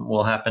system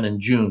will happen in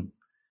June.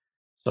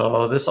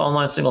 So this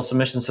online single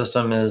submission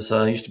system is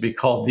used to be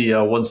called the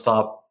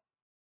one-stop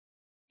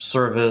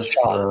service.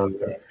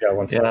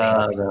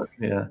 One-stop shop.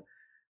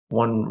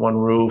 One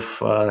roof,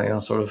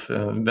 sort of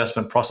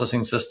investment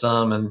processing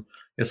system, and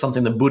it's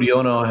something that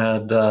Budiono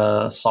had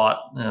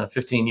sought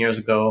 15 years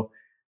ago.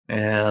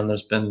 And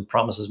there's been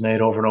promises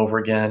made over and over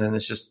again, and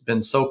it's just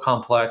been so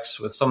complex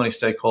with so many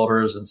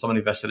stakeholders and so many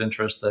vested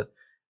interests that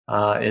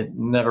it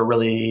never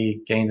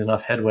really gained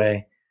enough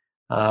headway.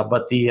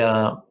 But the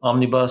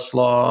omnibus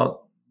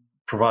law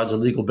provides a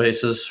legal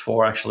basis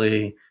for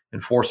actually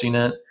enforcing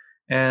it.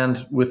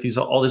 And with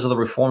all these other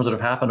reforms that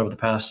have happened over the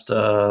past 2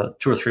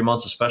 or 3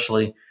 months,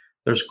 especially,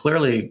 there's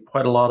clearly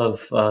quite a lot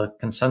of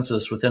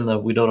consensus within the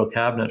Widodo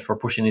cabinet for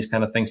pushing these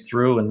kind of things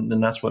through,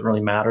 and that's what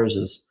really matters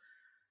is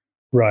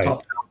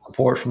top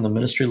support from the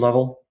ministry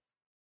level.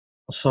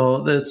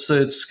 So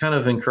it's kind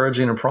of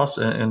encouraging and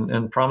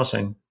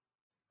promising.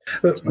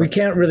 But we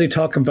can't really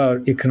talk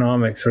about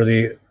economics or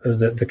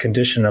the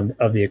condition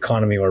of the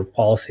economy or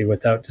policy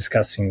without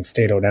discussing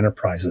state-owned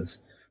enterprises.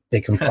 They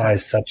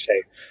comprise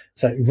they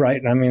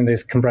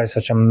comprise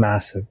such a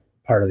massive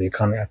part of the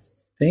economy. I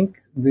think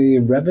the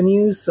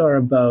revenues are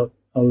about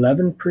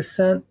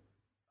 11%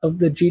 of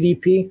the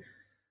GDP.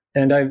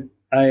 And I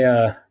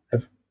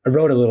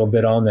wrote a little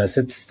bit on this.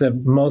 It's the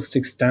most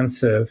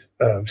extensive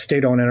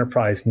state-owned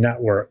enterprise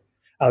network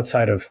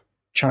outside of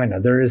China.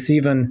 There's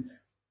even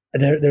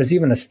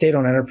a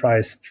state-owned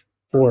enterprise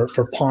for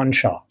pawn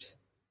shops.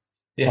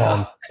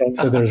 Yeah.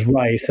 So there's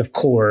rice, of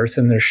course,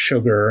 and there's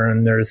sugar,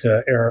 and there's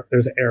an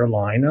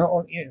airline,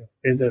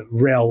 the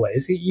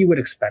railways. You would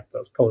expect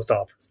those, post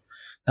office,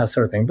 that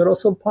sort of thing, but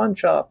also pawn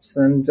shops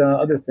and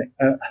other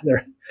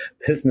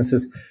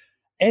businesses.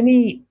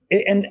 Indonesia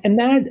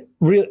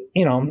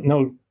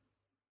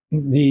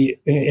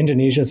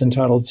is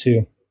entitled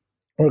to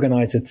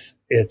organize its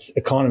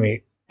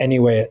economy any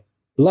way it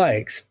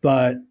likes,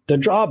 but the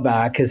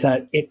drawback is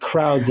that it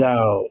crowds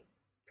out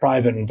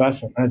private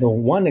investment. The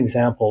one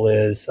example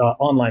is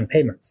online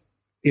payments.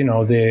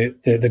 The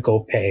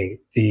GoPay,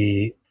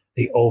 the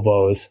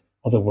OVOs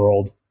of the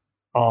world.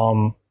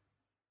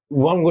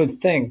 One would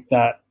think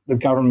that the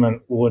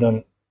government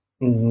wouldn't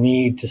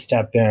need to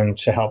step in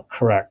to help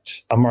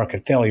correct a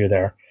market failure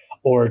there,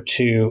 or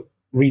to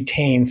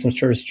retain some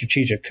sort of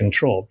strategic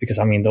control, because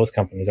those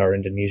companies are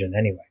Indonesian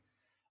anyway.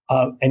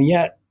 And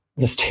yet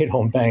the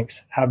state-owned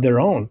banks have their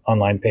own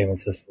online payment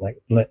system,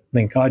 like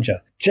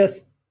Linkaja,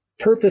 just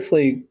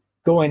purposely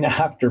going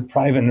after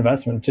private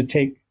investment to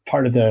take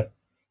part of the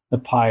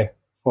pie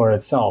for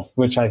itself,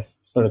 which I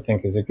sort of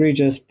think is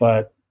egregious.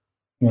 But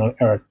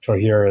Eric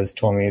Torhier has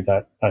told me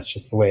that that's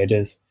just the way it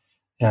is,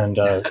 and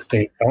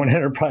state-owned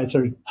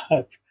enterprises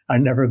are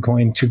never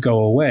going to go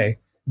away.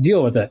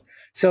 Deal with it.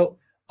 So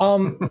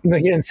no,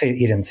 he didn't say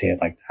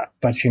it like that.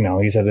 But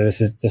he said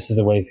this is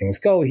the way things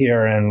go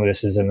here, and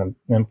this is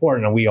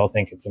important, and we all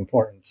think it's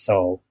important.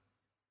 So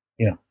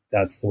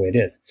that's the way it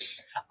is.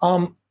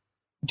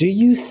 Do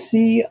you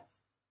see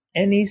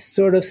any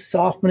sort of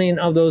softening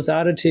of those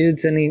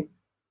attitudes? Any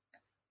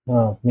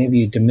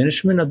maybe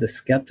diminishment of the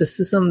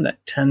skepticism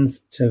that tends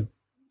to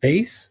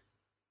face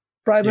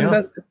private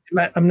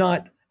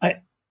investment?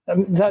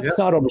 That's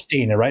not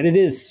overstating it, right? It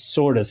is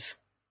sort of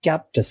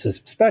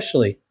skepticism,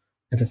 especially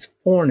if it's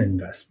foreign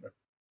investment?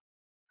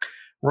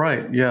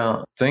 Right.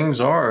 Yeah. Things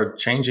are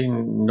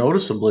changing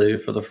noticeably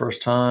for the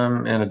first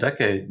time in a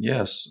decade.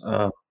 Yes.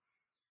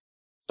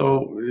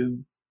 So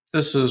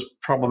this is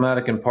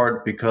problematic in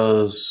part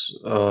because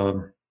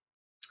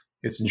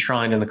it's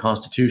enshrined in the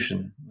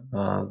Constitution.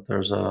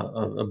 There's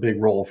a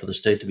big role for the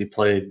state to be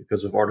played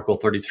because of Article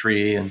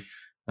 33 and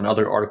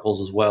other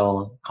articles as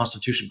well. The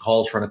Constitution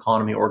calls for an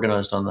economy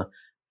organized on the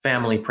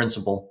family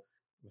principle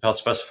without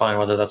specifying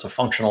whether that's a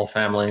functional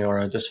family or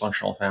a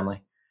dysfunctional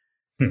family.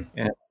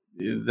 And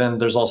then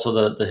there's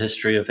also the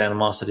history of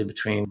animosity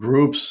between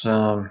groups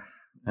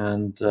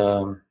and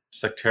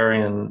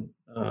sectarian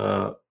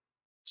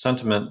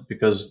sentiment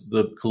because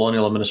the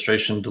colonial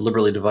administration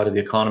deliberately divided the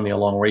economy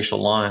along racial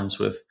lines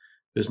with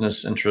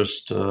business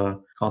interest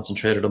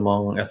concentrated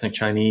among ethnic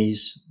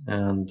Chinese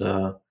and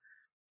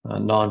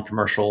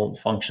non-commercial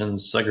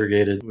functions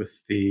segregated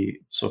with the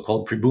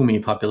so-called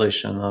pribumi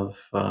population of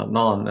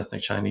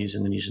non-ethnic Chinese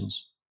Indonesians.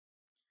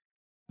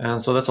 And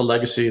so that's a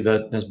legacy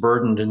that has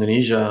burdened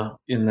Indonesia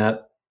in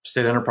that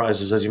state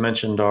enterprises, as you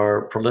mentioned,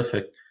 are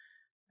prolific.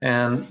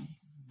 And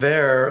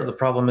there, the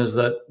problem is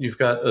that you've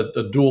got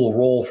a dual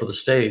role for the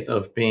state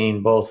of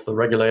being both the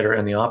regulator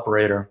and the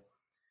operator.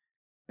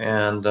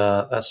 And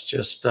that's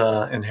just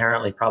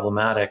inherently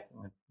problematic,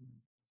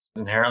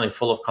 inherently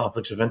full of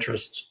conflicts of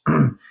interests.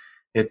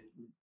 It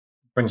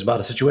brings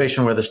about a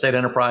situation where the state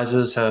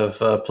enterprises have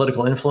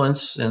political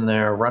influence in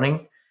their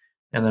running,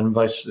 and then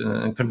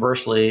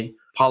conversely,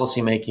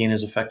 policymaking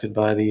is affected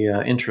by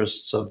the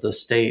interests of the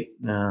state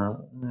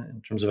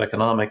in terms of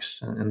economics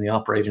and the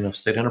operating of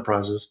state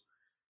enterprises.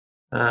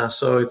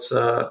 So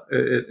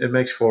it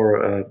makes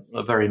for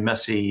a very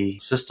messy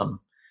system.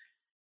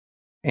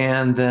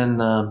 And then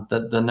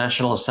the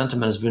nationalist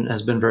sentiment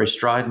has been very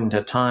strident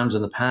at times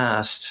in the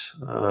past,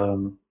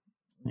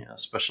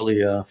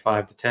 especially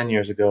 5 to 10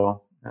 years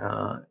ago.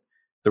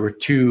 There were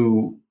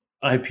two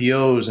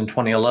IPOs in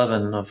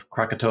 2011 of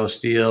Krakatoa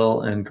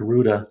Steel and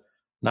Garuda,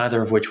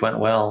 neither of which went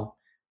well.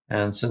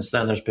 And since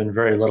then, there's been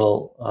very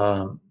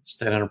little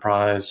state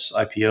enterprise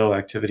IPO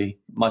activity,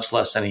 much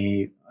less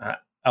any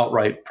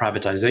outright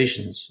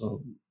privatizations,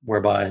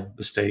 whereby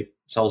the state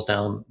sells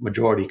down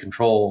majority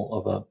control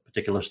of a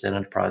particular state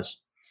enterprise.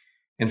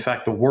 In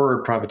fact, the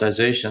word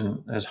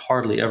privatization has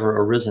hardly ever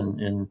arisen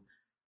in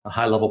a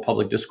high-level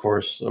public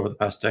discourse over the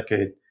past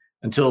decade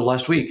until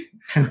last week.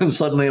 And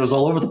suddenly it was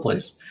all over the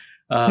place.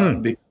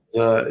 Because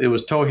it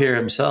was Tohir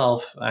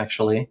himself,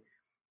 actually,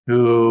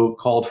 who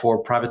called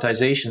for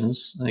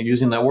privatizations,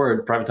 using that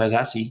word,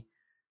 privatizasi,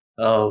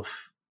 of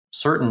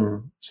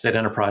certain state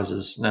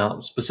enterprises. Now,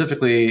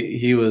 specifically,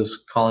 he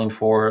was calling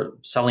for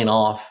selling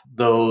off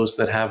those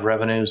that have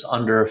revenues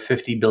under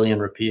 50 billion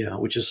rupiah,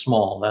 which is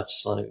small.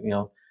 That's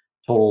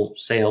total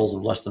sales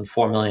of less than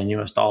 $4 million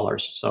US.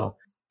 So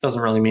it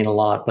doesn't really mean a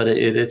lot, but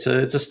it's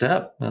a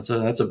step. That's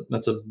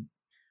a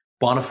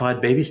bona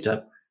fide baby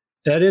step.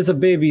 That is a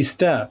baby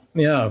step.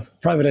 Yeah,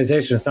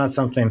 privatization is not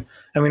something.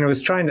 I mean, it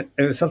was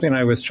something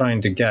I was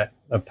trying to get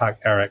Pak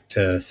Eric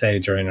to say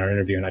during our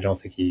interview, and I don't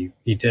think he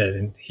did.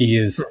 And he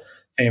is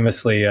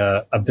famously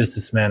a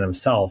businessman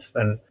himself,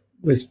 and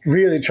was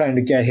really trying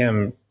to get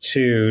him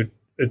to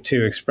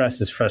express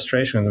his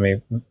frustration with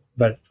me.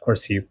 But of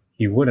course, he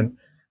wouldn't.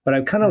 But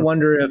I kind of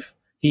wonder if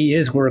he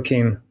is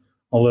working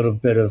a little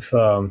bit of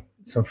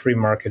some free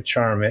market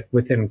charm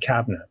within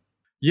cabinet.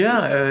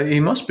 Yeah, he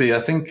must be. I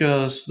think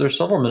there's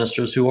several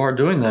ministers who are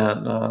doing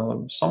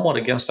that, somewhat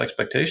against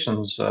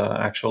expectations,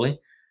 actually.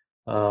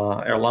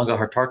 Erlangga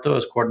Hartarto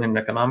is coordinating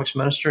economics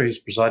minister. He's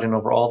presiding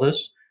over all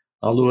this.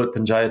 Luhut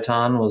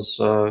Panjaitan was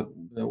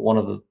one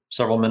of the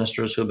several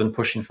ministers who have been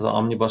pushing for the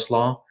omnibus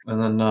law.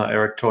 And then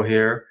Erick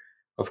Thohir.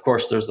 Of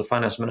course, there's the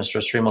finance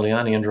minister, Sri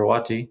Mulyani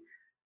Indrawati.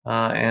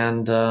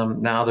 And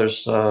now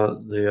there's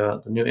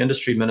the new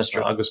industry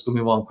minister, Agus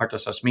Gumiwang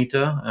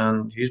Kartasasmita,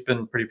 and he's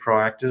been pretty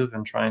proactive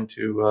in trying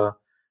to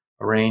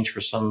arrange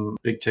for some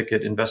big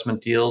ticket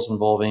investment deals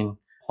involving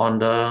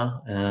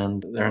Honda,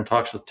 and they're in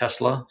talks with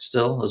Tesla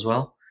still as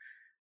well.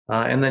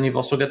 And then you've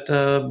also got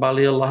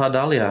Balil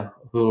Lahadalia,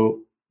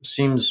 who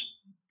seems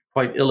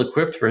quite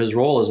ill-equipped for his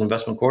role as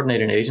investment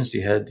coordinator and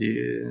agency head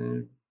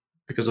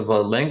because of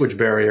a language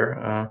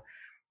barrier.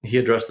 He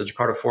addressed the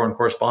Jakarta Foreign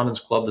Correspondents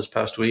Club this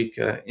past week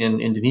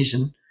in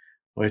Indonesian,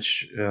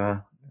 which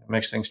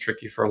makes things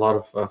tricky for a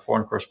lot of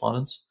foreign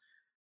correspondents.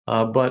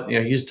 But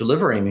he's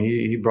delivering.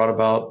 He brought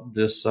about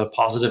this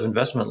positive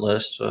investment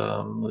list,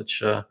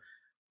 which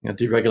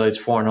deregulates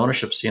foreign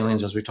ownership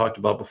ceilings, as we talked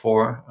about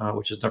before,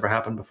 which has never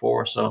happened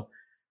before. So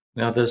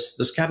now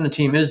this cabinet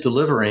team is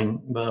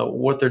delivering, but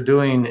what they're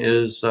doing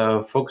is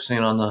focusing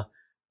on the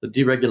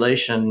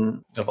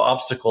deregulation of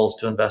obstacles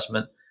to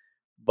investment,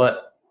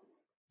 but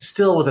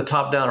still with a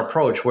top-down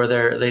approach where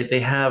they're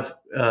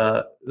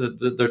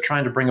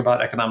trying to bring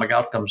about economic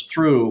outcomes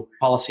through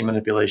policy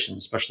manipulation,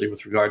 especially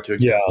with regard to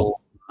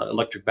example,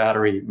 electric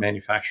battery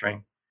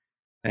manufacturing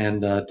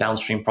and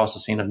downstream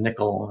processing of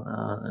nickel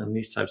and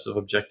these types of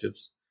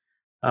objectives.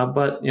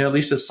 But at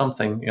least it's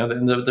something.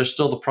 There's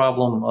still the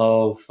problem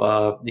of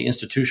the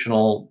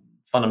institutional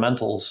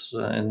fundamentals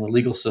in the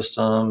legal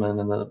system and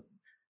in the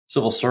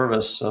civil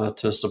service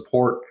to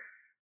support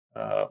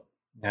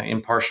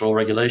impartial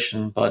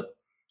regulation. But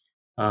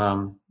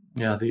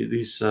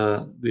these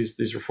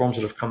reforms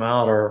that have come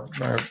out are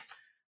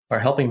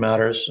helping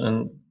matters.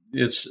 And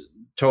it's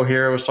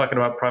Tohir was talking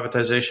about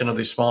privatization of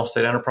these small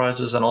state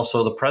enterprises, and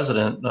also the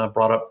president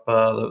brought up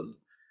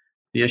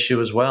the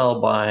issue as well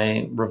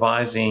by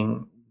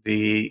revising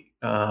the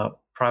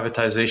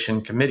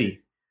privatization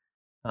committee,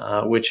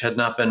 which had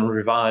not been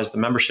revised. The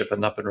membership had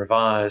not been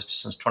revised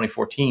since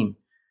 2014.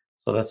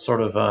 So that's sort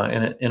of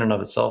in and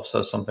of itself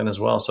says something as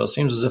well. So it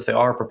seems as if they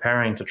are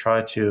preparing to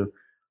try to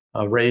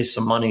raise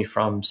some money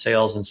from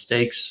sales and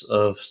stakes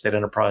of state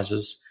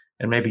enterprises,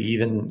 and maybe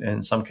even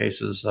in some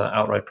cases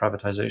outright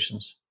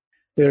privatizations.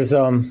 There's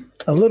a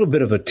little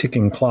bit of a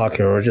ticking clock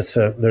here, or just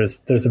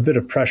there's a bit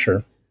of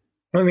pressure.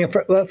 I mean,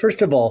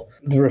 first of all,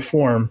 the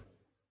reform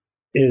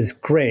is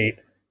great,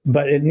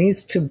 but it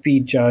needs to be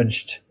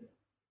judged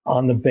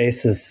on the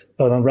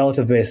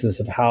relative basis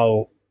of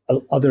how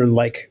other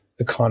like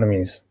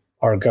economies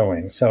are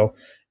going. So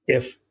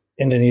if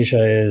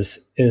Indonesia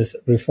is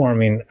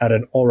reforming at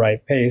an all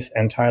right pace,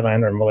 and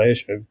Thailand or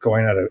Malaysia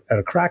going at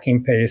a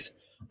cracking pace,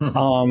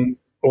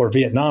 or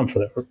Vietnam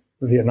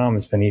Vietnam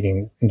has been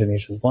eating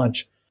Indonesia's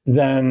lunch,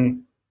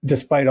 then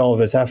despite all of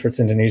its efforts,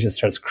 Indonesia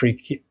starts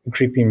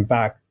creeping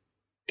back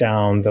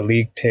down the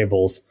league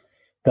tables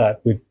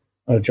that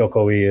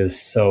Jokowi is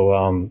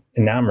so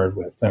enamored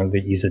with,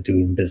 the ease of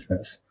doing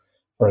business,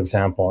 for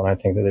example. And I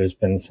think that there's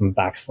been some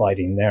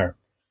backsliding there.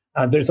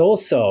 There's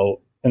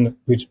also, and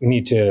we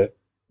need to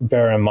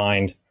bear in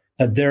mind,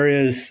 that there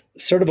is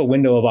sort of a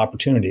window of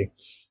opportunity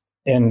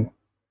in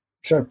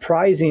sort of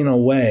prizing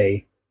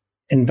away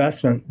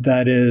investment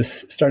that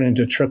is starting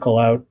to trickle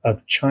out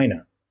of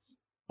China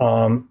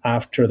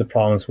after the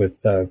problems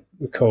with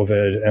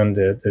COVID and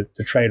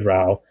the trade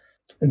row.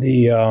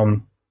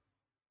 The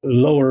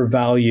lower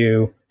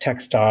value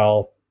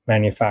textile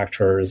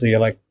manufacturers,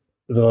 the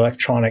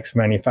electronics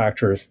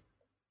manufacturers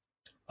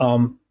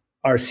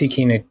are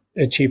seeking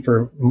a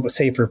cheaper,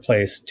 safer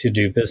place to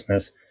do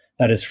business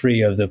that is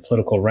free of the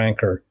political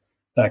rancor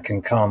that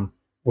can come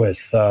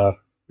with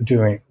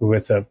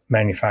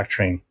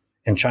manufacturing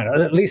in China,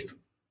 at least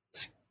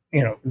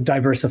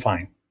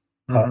diversifying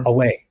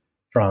away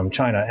from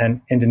China.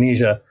 And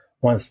Indonesia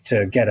wants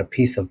to get a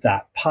piece of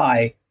that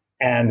pie,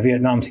 and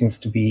Vietnam seems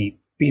to be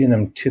beating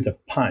them to the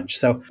punch.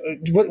 So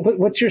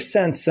what's your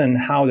sense on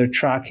how they're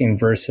tracking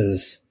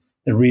versus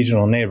the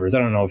regional neighbors? I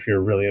don't know if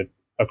you're really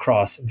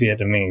across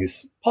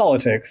Vietnamese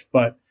politics,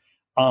 but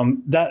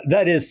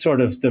that is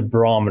sort of the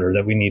barometer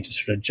that we need to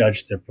sort of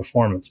judge their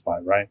performance by,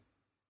 right?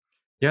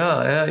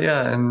 Yeah,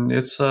 and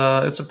it's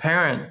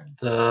apparent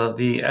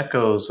the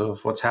echoes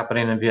of what's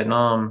happening in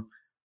Vietnam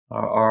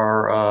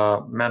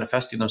are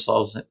manifesting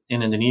themselves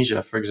in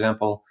Indonesia. For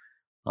example,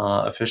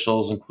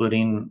 officials,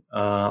 including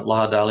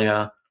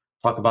Lahadalia,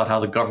 talk about how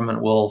the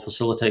government will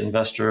facilitate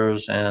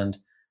investors and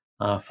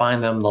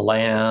find them the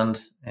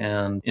land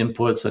and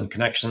inputs and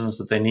connections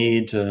that they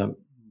need to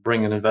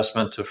bring an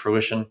investment to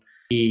fruition.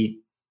 He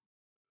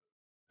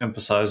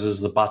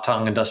emphasizes the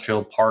Batang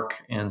Industrial Park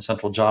in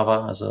Central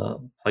Java as a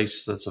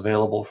place that's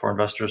available for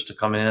investors to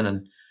come in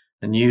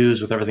and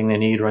use with everything they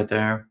need right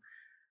there.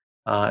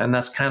 And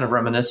that's kind of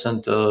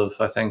reminiscent of,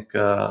 I think,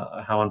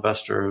 how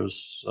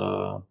investors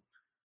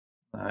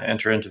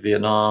enter into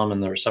Vietnam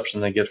and the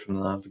reception they get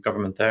from the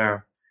government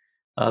there.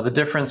 The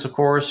difference, of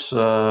course,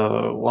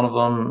 one of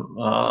them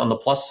on the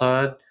plus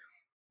side,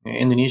 in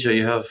Indonesia,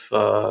 you have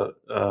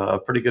a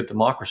pretty good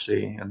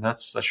democracy, and that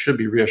should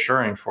be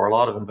reassuring for a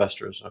lot of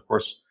investors. Of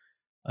course,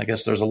 I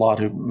guess there's a lot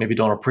who maybe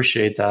don't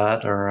appreciate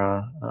that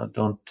or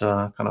don't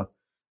kind of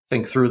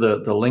think through the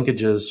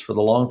linkages for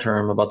the long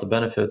term about the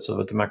benefits of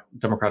a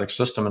democratic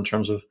system in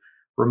terms of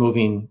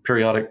removing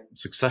periodic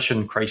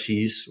succession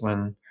crises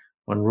when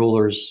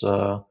rulers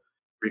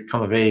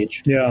come of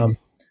age. Yeah,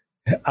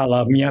 a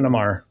la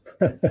Myanmar.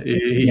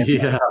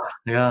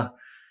 Yeah.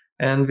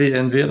 And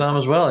in Vietnam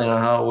as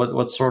well,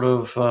 what sort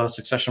of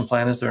succession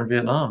plan is there in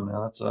Vietnam?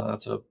 That's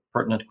a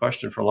pertinent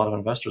question for a lot of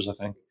investors, I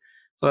think.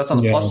 So that's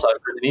on the plus side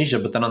for Indonesia,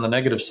 but then on the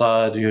negative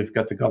side, you've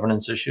got the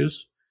governance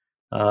issues,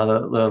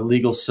 the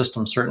legal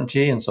system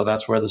certainty, and so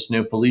that's where this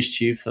new police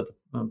chief that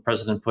the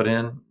president put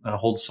in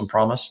holds some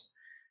promise,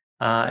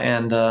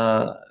 and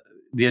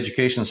the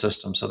education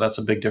system. So that's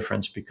a big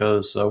difference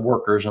because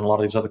workers in a lot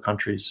of these other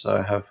countries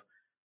have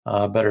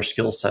better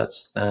skill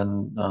sets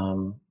than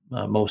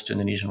most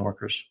Indonesian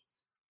workers.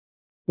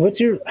 What's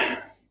your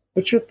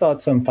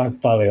thoughts on Pak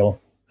Balil?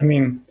 I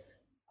mean,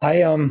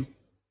 I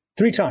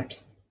 3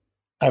 times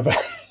I've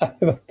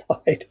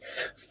applied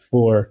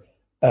for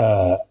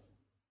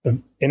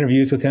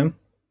interviews with him.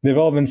 They've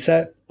all been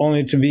set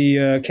only to be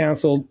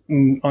canceled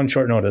on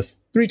short notice.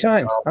 3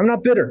 times. I'm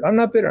not bitter. I'm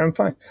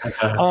fine.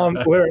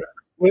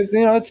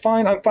 It's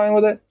fine. I'm fine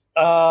with it.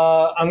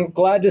 I'm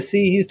glad to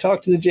see he's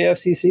talked to the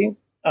JFCC.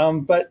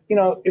 But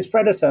his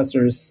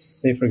predecessors,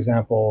 say for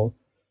example,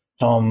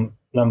 Tom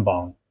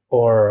Lembong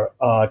or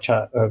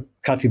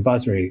Kati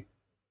Basri,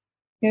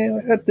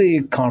 at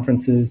the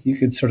conferences, you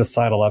could sort of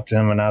sidle up to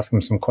him and ask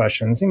him some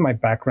questions. He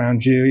might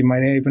background you. He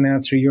might even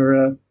answer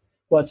your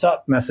 "What's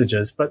up"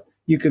 messages. But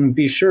you can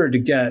be sure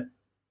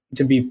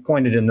to be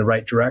pointed in the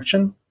right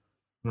direction.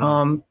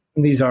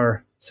 These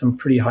are some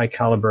pretty high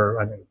caliber.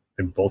 I think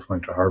they both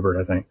went to Harvard.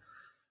 I think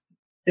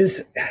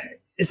is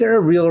there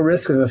a real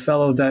risk of a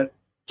fellow that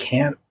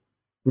can't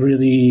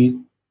really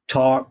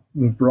talk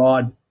in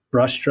broad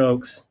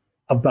brushstrokes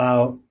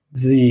about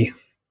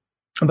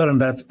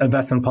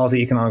investment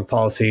policy, economic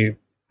policy?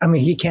 I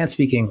mean, he can't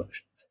speak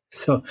English.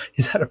 So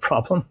is that a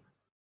problem?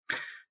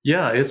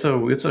 Yeah, it's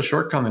a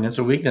shortcoming. It's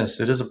a weakness.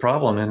 It is a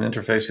problem in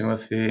interfacing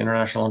with the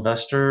international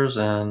investors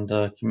and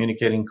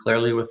communicating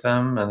clearly with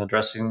them and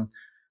addressing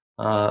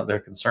their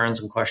concerns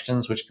and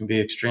questions, which can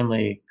be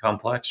extremely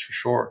complex for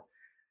sure.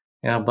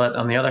 Yeah, but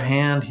on the other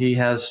hand, he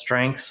has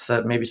strengths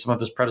that maybe some of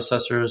his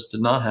predecessors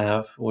did not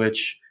have,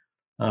 which,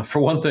 for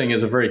one thing,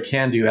 is a very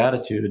can-do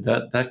attitude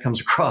that comes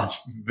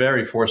across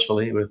very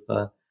forcefully with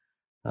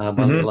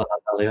Bandu Lahat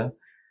Alia.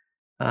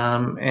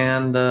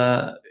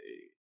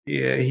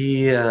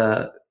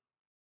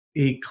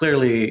 He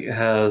clearly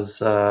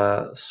has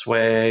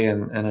sway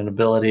and an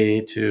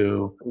ability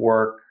to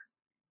work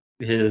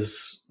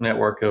his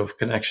network of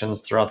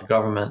connections throughout the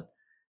government,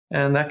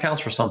 and that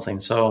counts for something.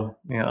 So,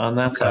 on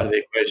that side of the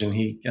equation,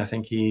 I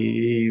think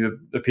he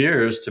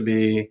appears to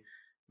be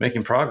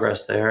making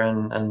progress there,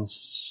 and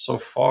so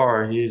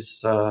far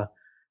he's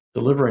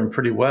delivering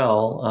pretty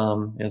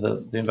well.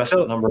 The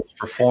investment numbers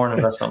for foreign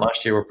investment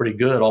last year were pretty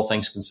good, all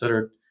things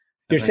considered.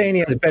 You're saying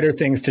he has better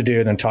things to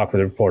do than talk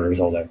with reporters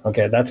all day.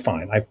 Okay, that's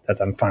fine.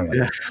 I'm fine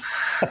with it.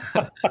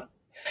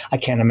 I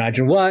can't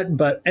imagine what,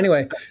 but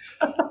anyway.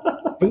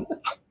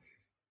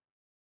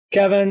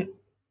 Kevin,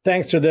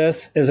 thanks for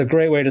this. It's a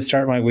great way to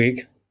start my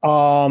week.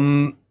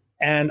 And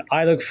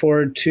I look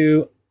forward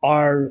to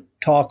our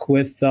talk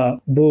with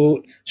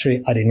Bu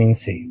Sri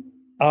Adiningsih.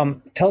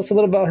 Tell us a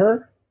little about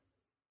her,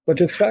 what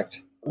to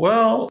expect.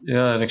 Well,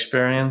 an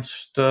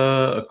experienced,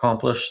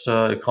 accomplished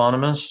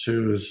economist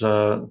who's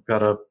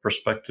got a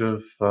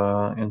perspective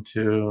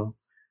into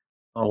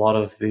a lot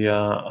of the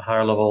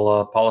higher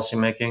level policy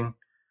making,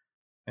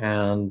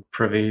 and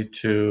privy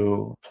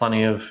to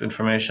plenty of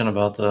information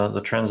about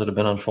the trends that have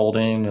been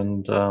unfolding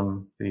and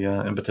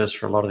the impetus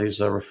for a lot of these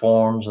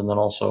reforms. And then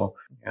also,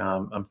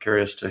 I'm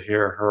curious to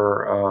hear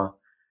her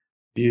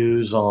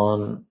views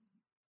on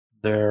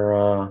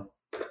their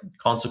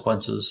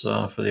consequences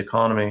for the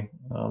economy,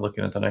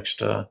 looking at the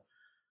next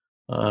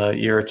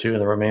year or two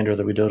and the remainder of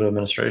the Widodo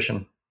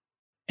administration.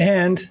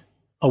 And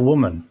a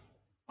woman,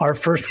 our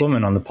first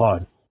woman on the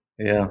pod.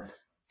 Yeah.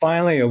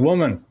 Finally, a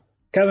woman.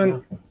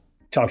 Kevin,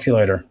 talk to you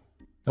later.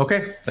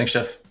 Okay. Thanks,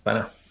 Jeff. Bye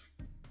now.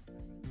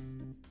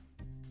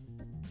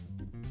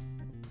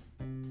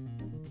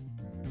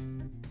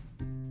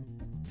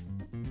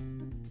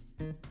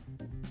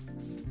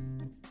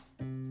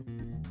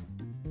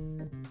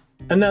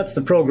 And that's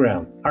the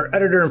program. Our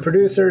editor and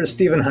producer is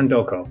Stephen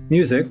Moeldoko.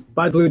 Music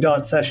by Blue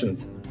Dot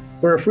Sessions.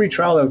 For a free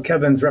trial of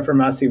Kevin's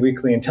Reformasi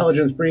Weekly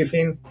Intelligence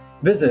Briefing,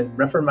 visit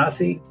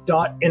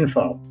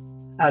reformasi.info.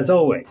 As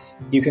always,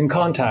 you can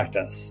contact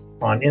us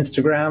on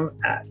Instagram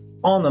at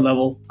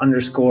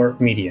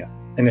onthelevel_media.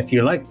 And if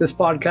you like this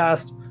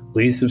podcast,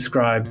 please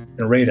subscribe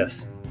and rate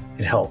us.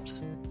 It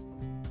helps.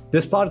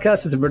 This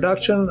podcast is a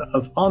production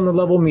of On the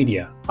Level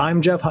Media.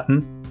 I'm Jeff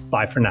Hutton.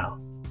 Bye for now.